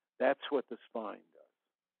 That's what the spine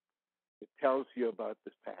does. It tells you about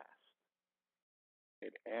the past.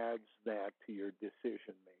 It adds that to your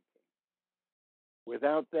decision making.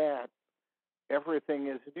 Without that, everything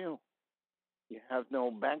is new. You have no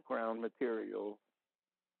background material.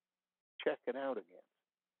 Check it out again.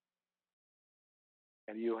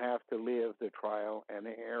 And you have to live the trial and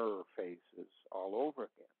error phases all over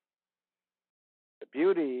again. The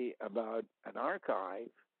beauty about an archive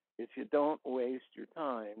is you don't waste your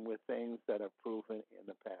time with things that have proven in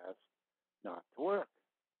the past not to work.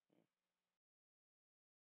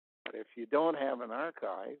 But if you don't have an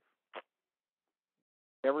archive,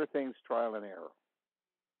 everything's trial and error.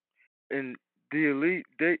 And the elite,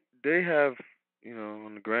 they have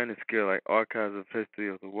on the grander scale, like archives of history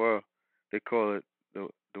of the world, they call it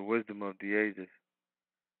the wisdom of the ages.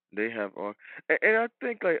 They have all, and I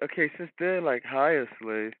think like okay, since they're like higher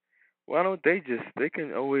slaves, why don't they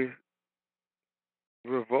can always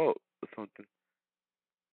revolt or something.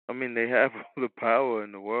 I mean, they have all the power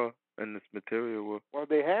in the world in this material world. Well,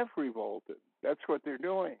 they have revolted. That's what they're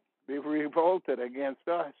doing. They've revolted against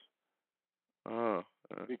us Oh,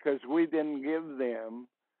 because we didn't give them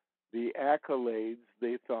the accolades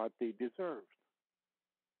they thought they deserved.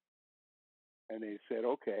 And they said,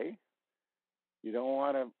 okay, you don't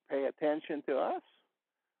want to pay attention to us?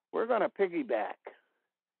 We're going to piggyback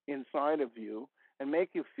inside of you and make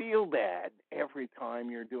you feel bad every time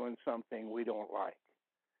you're doing something we don't like.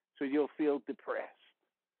 So you'll feel depressed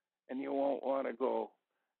and you won't want to go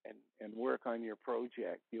and work on your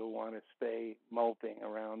project. You'll want to stay moping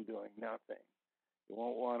around doing nothing. You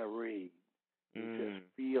won't want to read. You just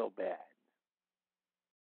feel bad.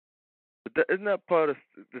 But isn't that part of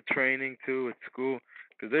the training too at school?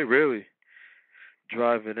 Because they really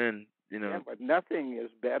drive it in, Yeah, but nothing is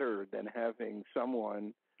better than having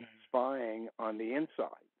someone spying on the inside.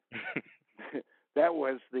 That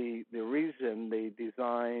was the reason they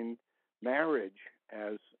designed marriage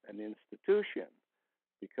as an institution,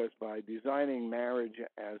 because by designing marriage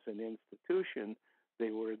as an institution,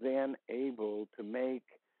 they were then able to make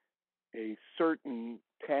a certain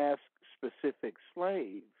task specific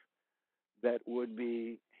slave that would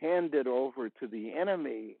be handed over to the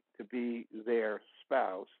enemy to be their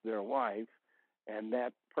spouse, their wife, and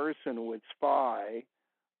that person would spy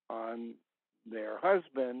on their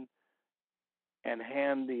husband and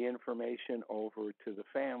hand the information over to the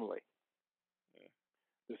family.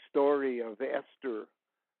 The story of Esther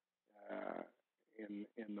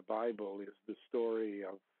in the Bible is the story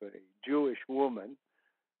of a Jewish woman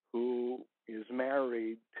who is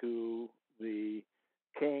married to the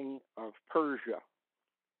king of Persia,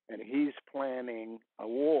 and he's planning a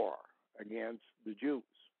war against the Jews.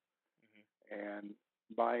 And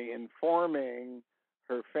by informing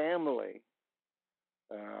her family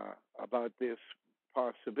about this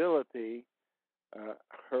possibility,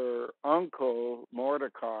 her uncle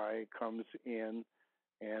Mordecai comes in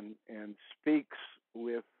and speaks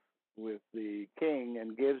with the king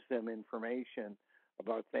and gives them information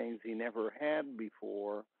about things he never had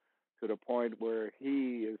before, to the point where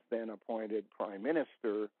he is then appointed prime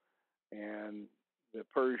minister and the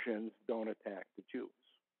Persians don't attack the Jews.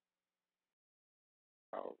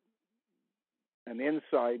 An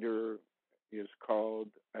insider is called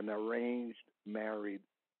an arranged marriage,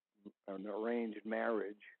 a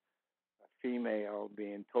female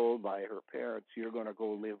being told by her parents, you're going to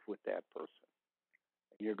go live with that person.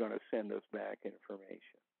 You're going to send us back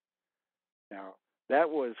information. Now, that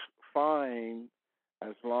was fine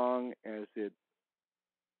as long as it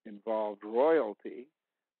involved royalty,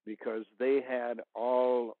 because they had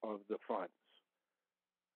all of the funds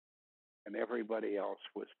and everybody else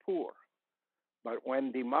was poor. But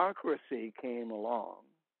when democracy came along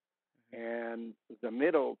and the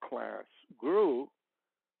middle class grew,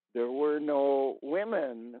 there were no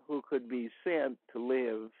women who could be sent to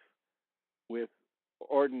live with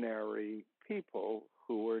ordinary people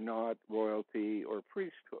who were not royalty or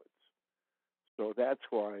priesthoods. So that's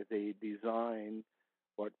why they designed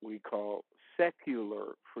what we call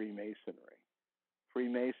secular Freemasonry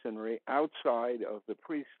outside of the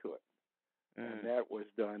priesthood. And that was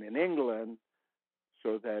done in England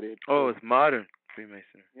so that it it's modern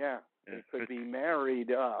Freemasonry. Yeah, it could be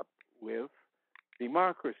married up with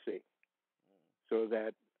democracy, so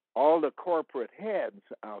that all the corporate heads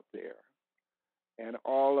out there and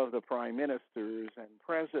all of the prime ministers and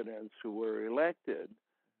presidents who were elected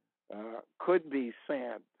could be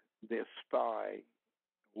sent this spy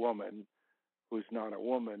woman, who's not a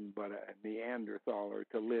woman but a Neanderthaler,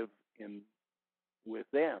 to live in with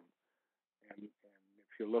them. And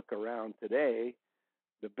if you look around today,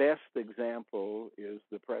 the best example is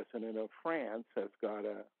the president of France has got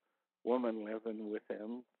a woman living with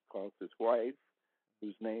him, called his wife,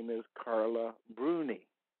 whose name is Carla Bruni.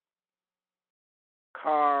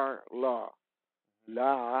 Carla,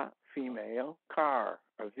 la, female, car,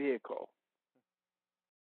 a vehicle.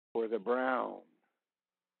 For the brown,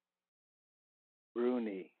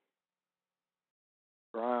 Bruni,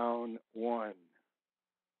 brown one.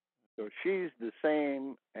 So she's the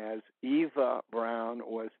same as Eva Braun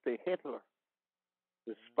was to Hitler,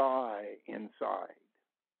 the spy inside.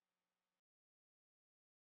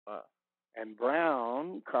 Wow. And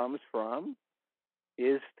Brown comes from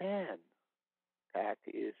Istan.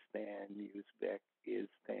 Pakistan, Uzbek,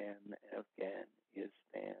 Istan, Afghan,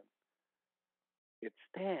 Istan. It's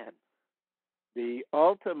Stan. The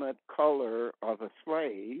ultimate color of a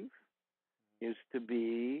slave is to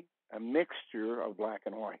be a mixture of black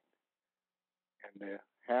and white. And the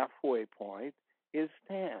halfway point is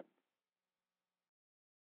tan.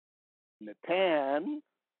 And the tan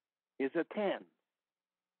is a 10.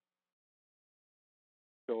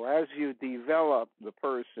 So as you develop the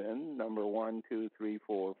person, number 1, 2, 3,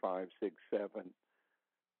 4, 5, 6, 7,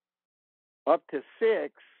 up to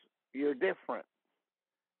 6, you're different.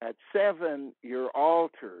 At 7, you're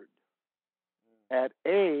altered. At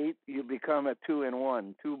 8, you become a 2 in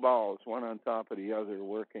 1, two balls, one on top of the other,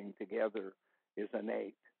 working together is an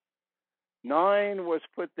 8. 9 was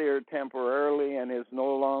put there temporarily and is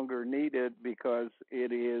no longer needed because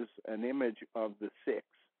it is an image of the 6.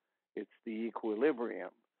 It's the equilibrium.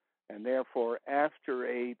 And therefore, after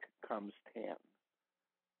 8 comes 10.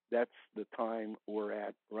 That's the time we're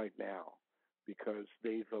at right now because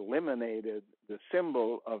they've eliminated the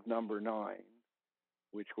symbol of number 9,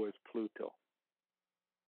 which was Pluto.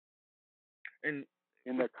 And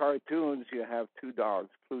in the cartoons, you have two dogs,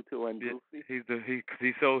 Pluto and Goofy. He's an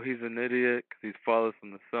idiot because he's farthest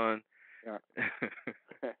from the sun.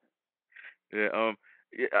 Yeah. Yeah.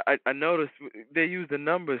 I noticed they use the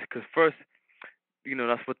numbers because first,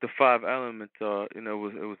 that's what the 5 elements are. It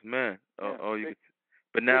was man.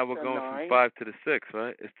 But now we're going from 5 to the 6,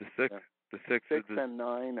 right? It's the 6. Yeah. The 6 and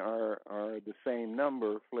 9 are the same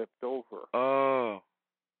number flipped over. Oh.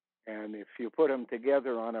 And if you put them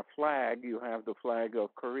together on a flag, you have the flag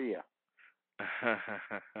of Korea.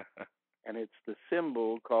 And it's the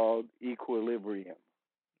symbol called equilibrium.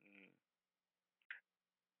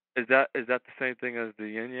 Is that the same thing as the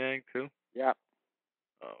yin yang too? Yeah.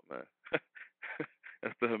 Oh man,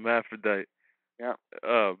 that's the hermaphrodite. Yeah.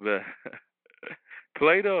 Oh man.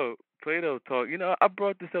 Plato talk. I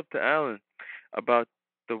brought this up to Alan about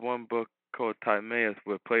the one book called Timaeus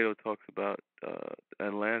where Plato talks about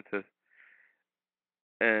Atlantis,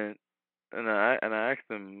 and I asked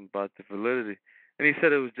him about the validity, and he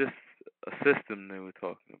said it was just a system they were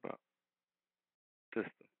talking about.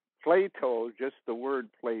 System. Plato, just the word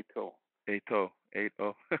Plato. 8-0.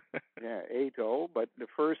 Yeah, 8-0, but the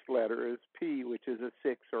first letter is P, which is a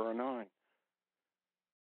 6 or a 9,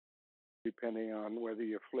 depending on whether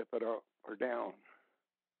you flip it up or down.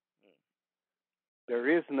 There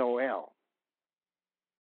is no L.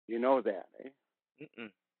 You know that, eh?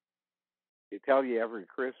 Mm-mm. They tell you every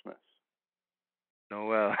Christmas.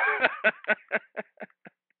 No L.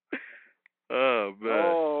 Oh, man.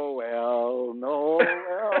 No L.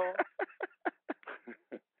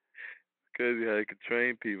 Crazy how you could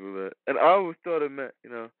train people that. And I always thought it meant,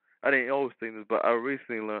 I didn't always think this, but I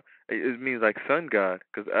recently learned it means like sun god,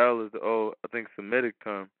 because L is the old, I think, Semitic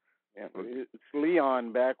term. Yeah, it's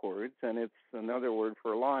Leon backwards, and it's another word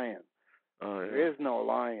for lion. Oh, yeah. There is no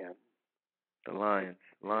lion. The Lions.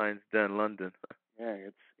 Lions Den, London. Yeah,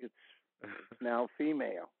 it's now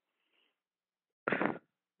female.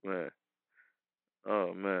 Man.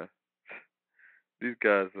 Oh, man. These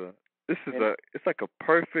guys are, it's like a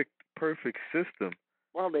perfect system.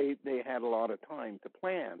 Well, they had a lot of time to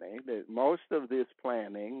plan. Most of this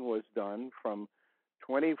planning was done from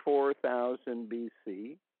 24,000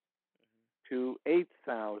 BC to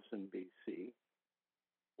 8,000 BC,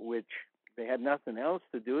 which they had nothing else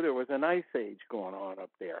to do. There was an ice age going on up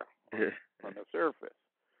there on the surface.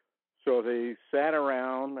 So they sat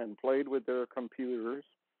around and played with their computers,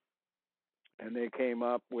 and they came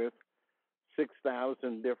up with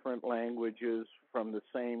 6,000 different languages from the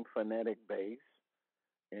same phonetic base.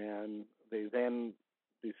 And they then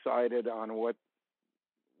decided on what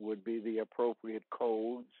would be the appropriate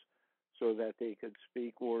codes so that they could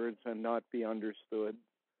speak words and not be understood.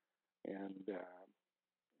 And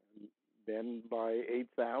then by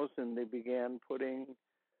 8,000, they began putting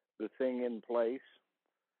the thing in place.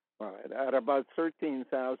 At about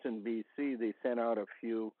 13,000 BC, they sent out a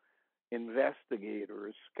few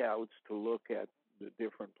investigators, scouts, to look at the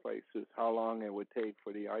different places, how long it would take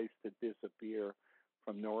for the ice to disappear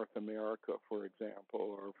from North America, for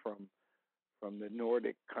example, or from the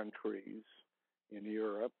Nordic countries in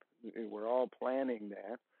Europe. They were all planning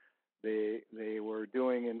that. They were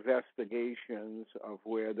doing investigations of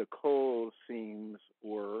where the coal seams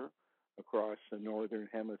were across the northern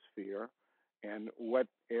hemisphere and what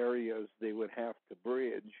areas they would have to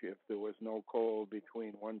bridge if there was no coal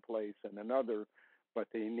between one place and another, but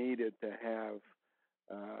they needed to have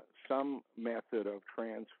some method of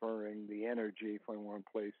transferring the energy from one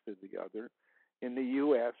place to the other. In the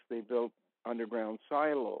U.S., they built underground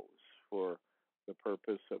silos for the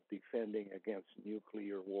purpose of defending against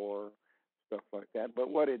nuclear war, stuff like that. But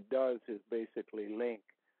what it does is basically link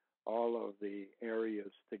all of the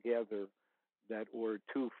areas together that we're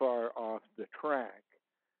too far off the track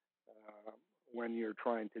uh, when you're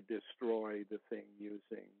trying to destroy the thing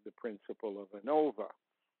using the principle of a nova.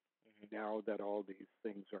 Mm-hmm. Now that all these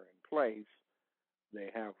things are in place, they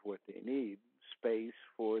have what they need, space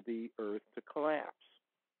for the Earth to collapse.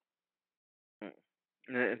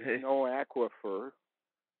 There's no aquifer,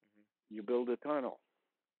 you build a tunnel.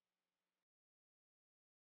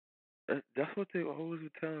 That's what they always were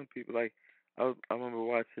telling people. Like I remember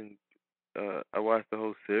watching. I watched the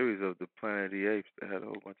whole series of the Planet of the Apes. They had a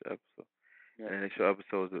whole bunch of episodes, and they show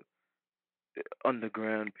episodes of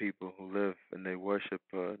underground people who live and they worship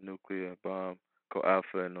a nuclear bomb called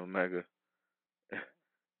Alpha and Omega.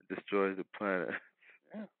 It destroys the planet.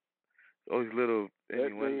 Yeah. All these little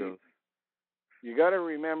innuendos. You got to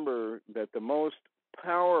remember that the most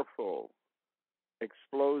powerful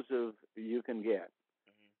explosive you can get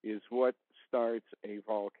is what starts a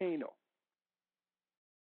volcano,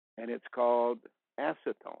 and it's called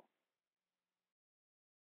acetone.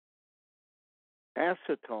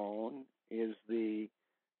 Acetone is the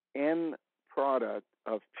end product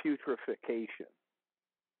of putrefaction.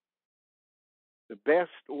 The best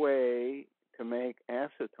way to make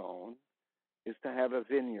acetone is to have a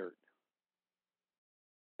vineyard.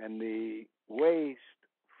 And the waste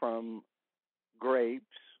from grapes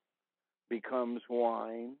becomes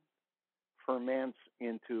wine, ferments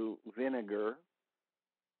into vinegar,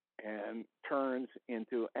 and turns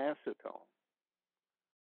into acetone.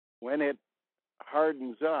 When it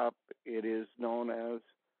hardens up, it is known as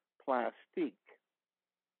plastique,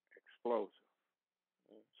 explosive.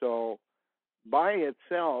 So by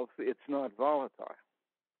itself, it's not volatile.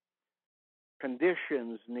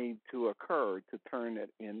 Conditions need to occur to turn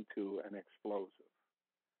it into an explosive.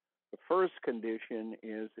 The first condition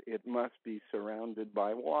is it must be surrounded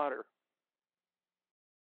by water.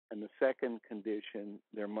 And the second condition,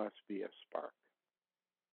 there must be a spark.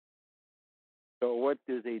 So what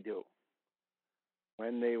do?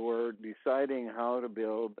 When they were deciding how to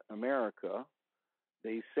build America,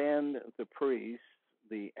 they send the priests,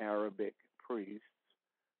 the Arabic priests,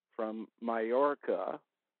 from Majorca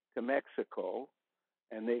to Mexico,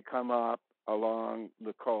 and they come up along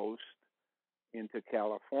the coast into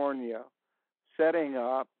California, setting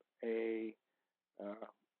up a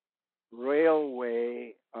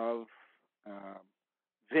railway of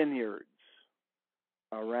vineyards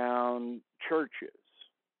around churches.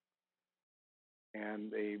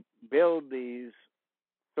 And they build these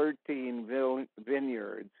 13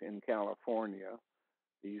 vineyards in California,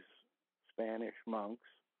 these Spanish monks.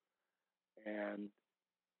 And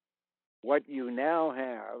what you now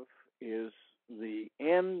have is the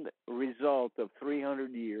end result of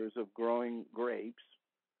 300 years of growing grapes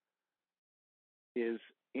is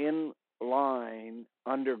in line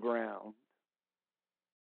underground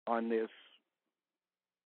on this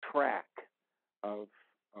track of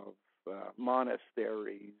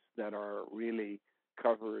monasteries that are really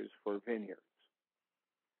covers for vineyards.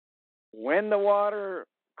 When the water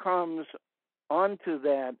comes onto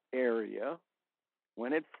that area,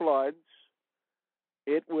 when it floods,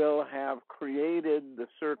 it will have created the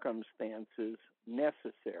circumstances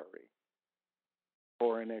necessary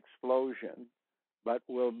for an explosion, but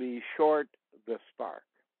will be short the spark.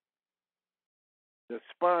 The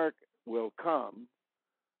spark will come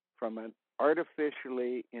from an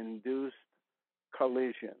artificially induced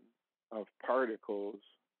collision of particles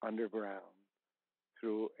underground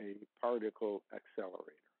through a particle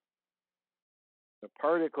accelerator. The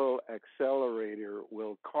particle accelerator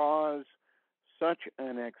will cause such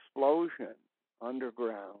an explosion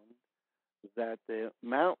underground that the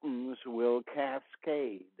mountains will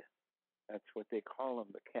cascade. That's what they call them,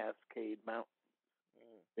 the Cascade Mountains.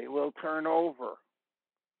 They will turn over,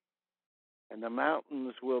 and the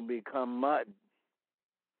mountains will become mud.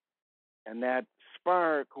 And that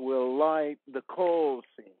spark will light the coal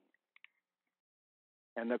seam.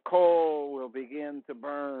 And the coal will begin to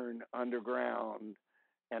burn underground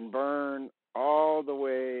and burn all the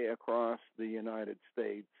way across the United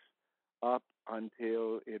States up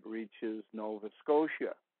until it reaches Nova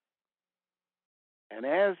Scotia. And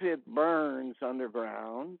as it burns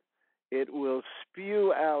underground, it will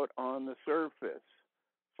spew out on the surface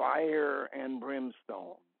fire and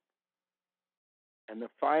brimstone. And the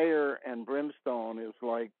fire and brimstone is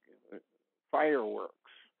like fireworks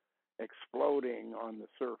exploding on the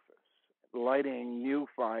surface, lighting new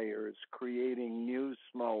fires, creating new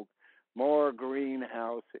smoke, more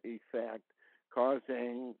greenhouse effect,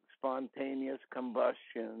 causing spontaneous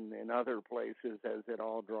combustion in other places as it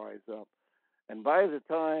all dries up. And by the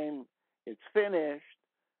time it's finished,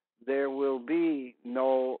 there will be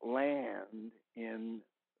no land in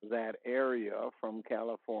that area from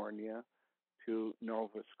California to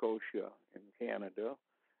Nova Scotia in Canada,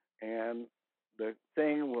 and the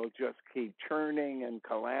thing will just keep churning and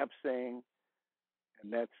collapsing,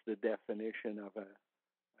 and that's the definition of a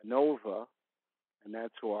nova, and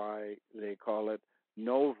that's why they call it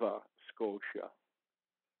Nova Scotia.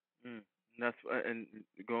 Mm. And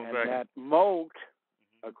going And back. that moat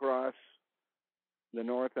across the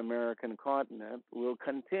North American continent will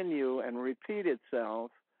continue and repeat itself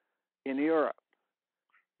in Europe,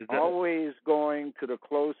 always going to the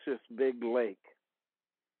closest big lake.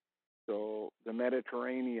 So the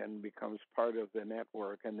Mediterranean becomes part of the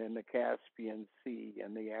network, and then the Caspian Sea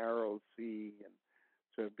and the Aral Sea, and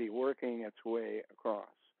so it'd be working its way across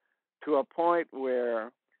to a point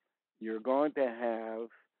where you're going to have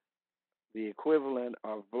the equivalent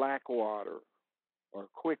of black water or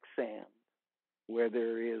quicksand where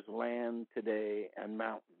there is land today and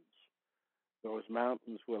mountains. Those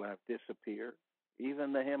mountains will have disappeared.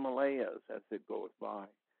 Even the Himalayas, as it goes by,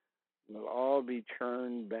 will all be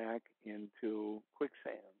churned back into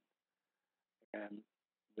quicksand. And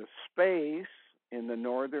the space in the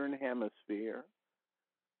northern hemisphere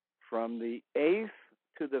from the 8th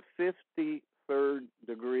to the 53rd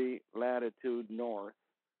degree latitude north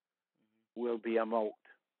will be a moat.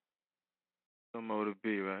 So moat it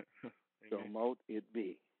be, right? So moat it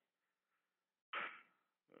be.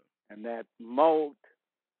 And that moat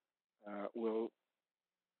will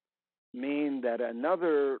mean that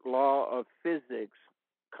another law of physics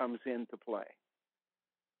comes into play.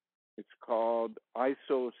 It's called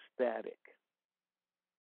isostatic.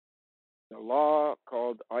 The law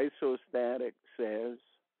called isostatic says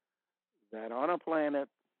that on a planet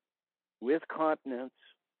with continents,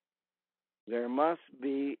 there must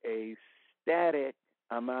be a static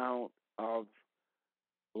amount of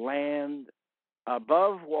land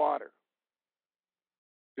above water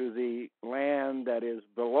to the land that is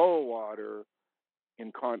below water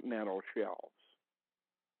in continental shelves.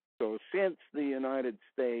 So since the United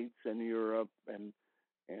States and Europe and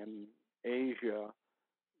Asia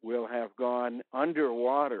will have gone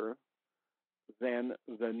underwater, then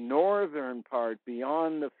the northern part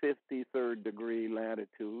beyond the 53rd degree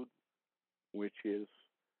latitude, which is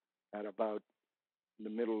at about the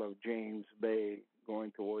middle of James Bay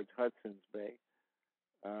going towards Hudson's Bay,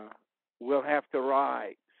 will have to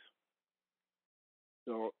rise.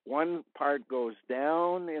 So one part goes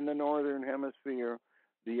down in the northern hemisphere,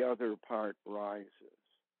 the other part rises.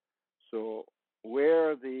 So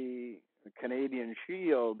where the Canadian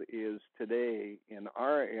Shield is today in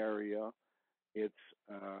our area, it's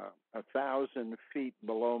 1,000 feet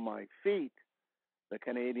below my feet. The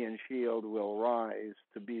Canadian Shield will rise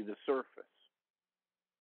to be the surface.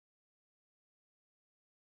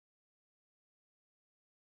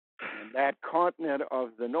 And that continent of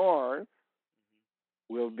the north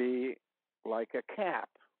will be like a cap.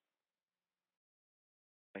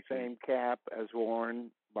 Same cap as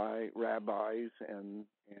worn by rabbis and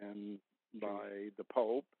by the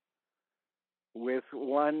Pope, with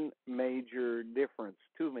one major difference,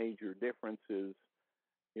 two major differences,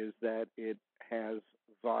 is that it has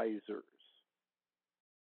visors.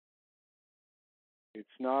 It's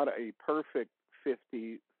not a perfect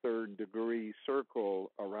 53rd degree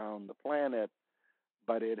circle around the planet,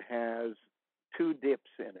 but it has two dips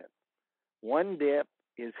in it. One dip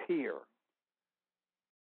is here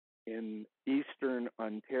in eastern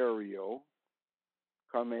Ontario,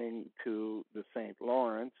 coming to the St.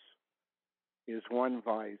 Lawrence, is one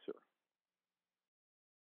visor.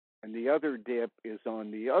 And the other dip is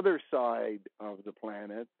on the other side of the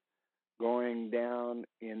planet, going down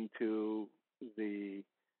into the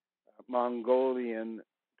Mongolian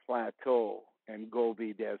Plateau and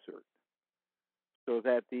Gobi Desert. So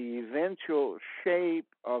that the eventual shape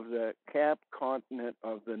of the cap continent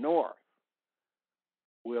of the north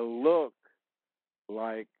will look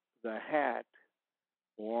like the hat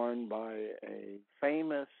worn by a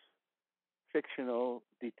famous fictional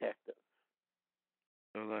detective.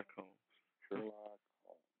 Sherlock Holmes. Sherlock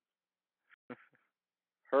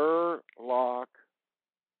Holmes. Herlock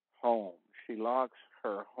Holmes. She locks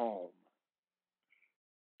her home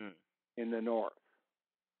in the north.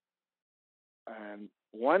 And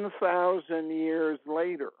 1,000 years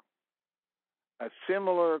later, a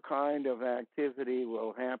similar kind of activity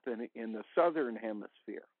will happen in the southern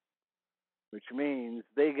hemisphere, which means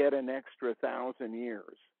they get an extra 1,000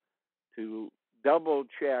 years to double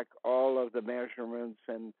check all of the measurements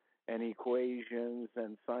and equations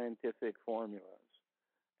and scientific formulas.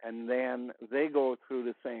 And then they go through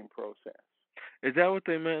the same process. Is that what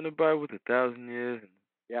they meant in the Bible with 1,000 years?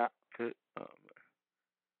 Yeah.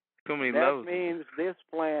 So so many And that levels. means this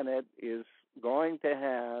planet is going to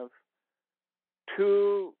have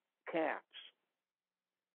two caps.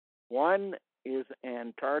 One is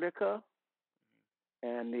Antarctica,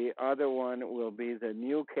 and the other one will be the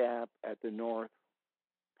new cap at the North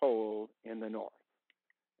Pole in the north.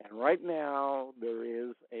 And right now, there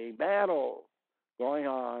is a battle going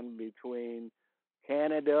on between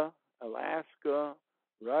Canada, Alaska,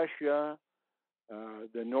 Russia,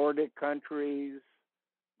 the Nordic countries,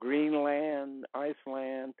 Greenland,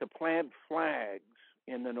 Iceland, to plant flags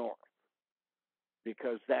in the north,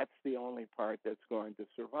 because that's the only part that's going to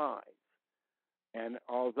survive. And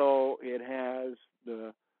although it has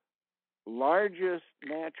the largest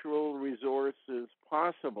natural resources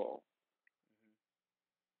possible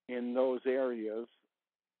in those areas,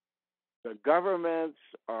 the governments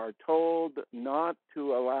are told not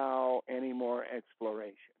to allow any more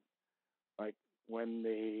exploration. Like when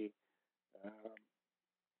the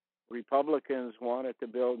Republicans wanted to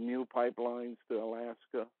build new pipelines to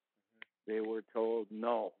Alaska, they were told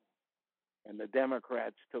no. And the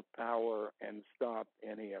Democrats took power and stopped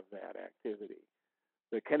any of that activity.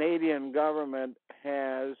 The Canadian government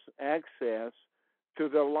has access to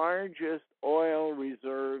the largest oil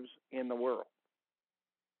reserves in the world.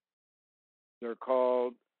 They're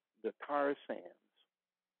called the tar sands.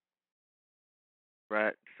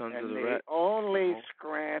 Sons of And the they rat. only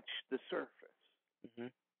scratch the surface. Mm-hmm.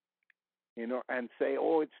 And say,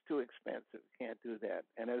 oh, it's too expensive, can't do that.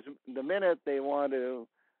 And as the minute they want to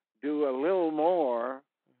do a little more,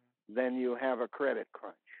 then you have a credit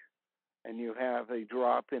crunch, and you have a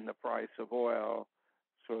drop in the price of oil,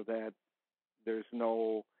 so that there's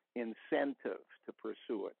no incentive to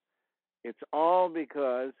pursue it. It's all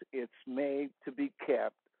because it's made to be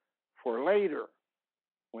kept for later.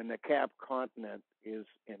 When the cap continent is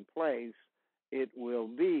in place, it will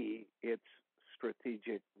be its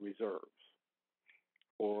strategic reserves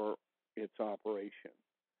for its operation.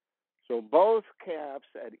 So both caps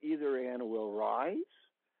at either end will rise.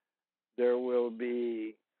 There will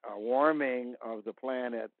be a warming of the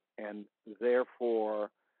planet, and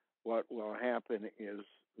therefore what will happen is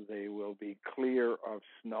they will be clear of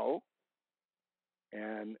snow,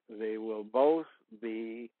 and they will both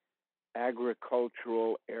be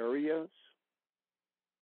agricultural areas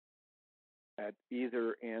at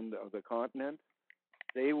either end of the continent.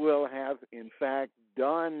 They will have, in fact,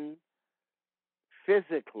 done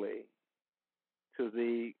physically to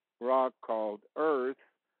the rock called Earth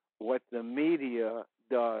what the media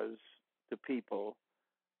does to people.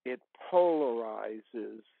 It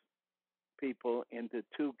polarizes people into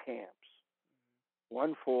two camps,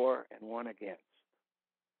 one for and one against.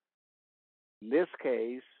 In this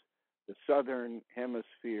case, the Southern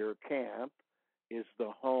Hemisphere camp is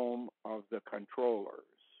the home of the controllers,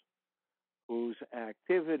 whose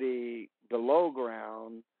activity below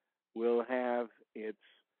ground will have its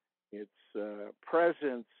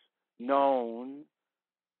presence known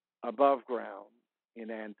above ground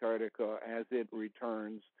in Antarctica as it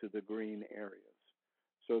returns to the green areas.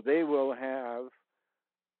 So they will have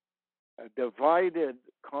a divided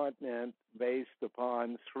continent based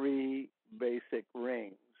upon three basic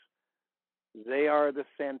rings. They are the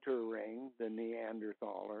center ring, the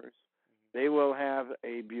Neanderthalers. They will have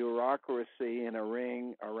a bureaucracy in a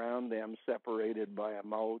ring around them separated by a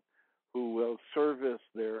moat, who will service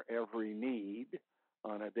their every need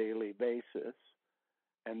on a daily basis.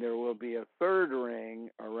 And there will be a third ring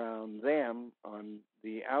around them on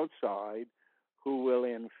the outside, who will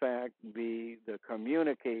in fact be the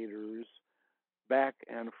communicators back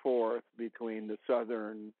and forth between the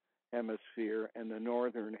southern hemisphere and the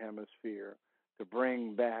northern hemisphere, to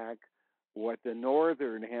bring back what the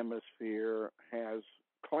northern hemisphere has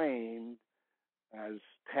claimed as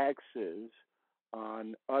taxes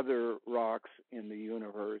on other rocks in the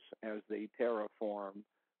universe as they terraform,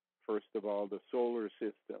 first of all, the solar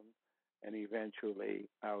system, and eventually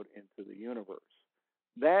out into the universe.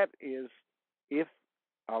 That is, if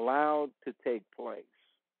allowed to take place,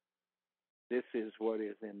 this is what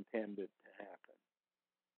is intended to happen.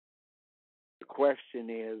 The question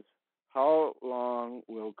is, how long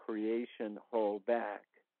will creation hold back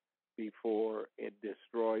before it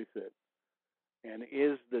destroys it? And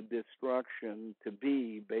is the destruction to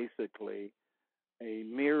be basically a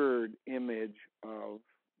mirrored image of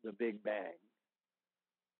the Big Bang?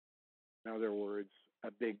 In other words, a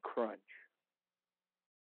big crunch.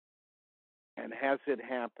 And has it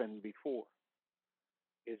happened before?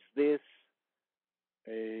 Is this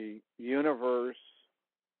a universe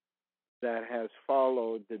that has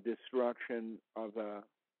followed the destruction of a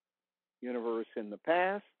universe in the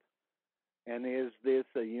past? And is this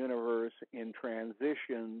a universe in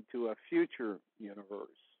transition to a future universe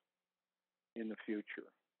in the future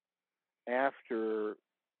after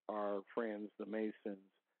our friends, the Masons,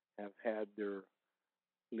 have had their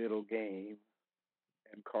little game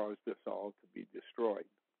and caused us all to be destroyed?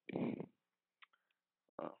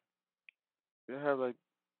 Oh. They have like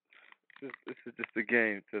this is just a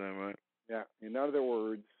game to them, right? Yeah. In other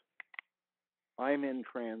words, I'm in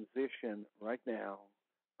transition right now.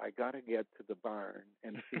 I got to get to the barn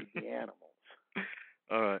and feed the animals.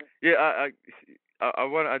 All right. Yeah,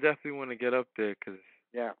 I definitely want to get up there because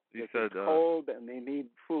Yeah, you it's said cold and they need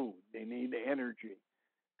food. They need energy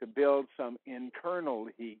to build some internal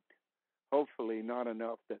heat. Hopefully, not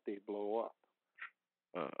enough that they blow up.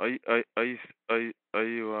 are you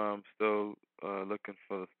still looking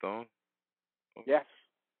for the stone? Oh, Yes,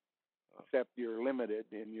 except you're limited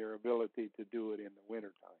in your ability to do it in the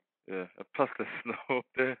wintertime. yeah. And plus the snow up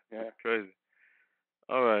there. Yeah. It's crazy.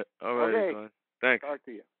 All right. All right, Okay. Glenn. Thanks. Talk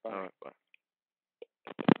to you. Bye. All right.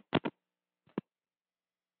 Bye.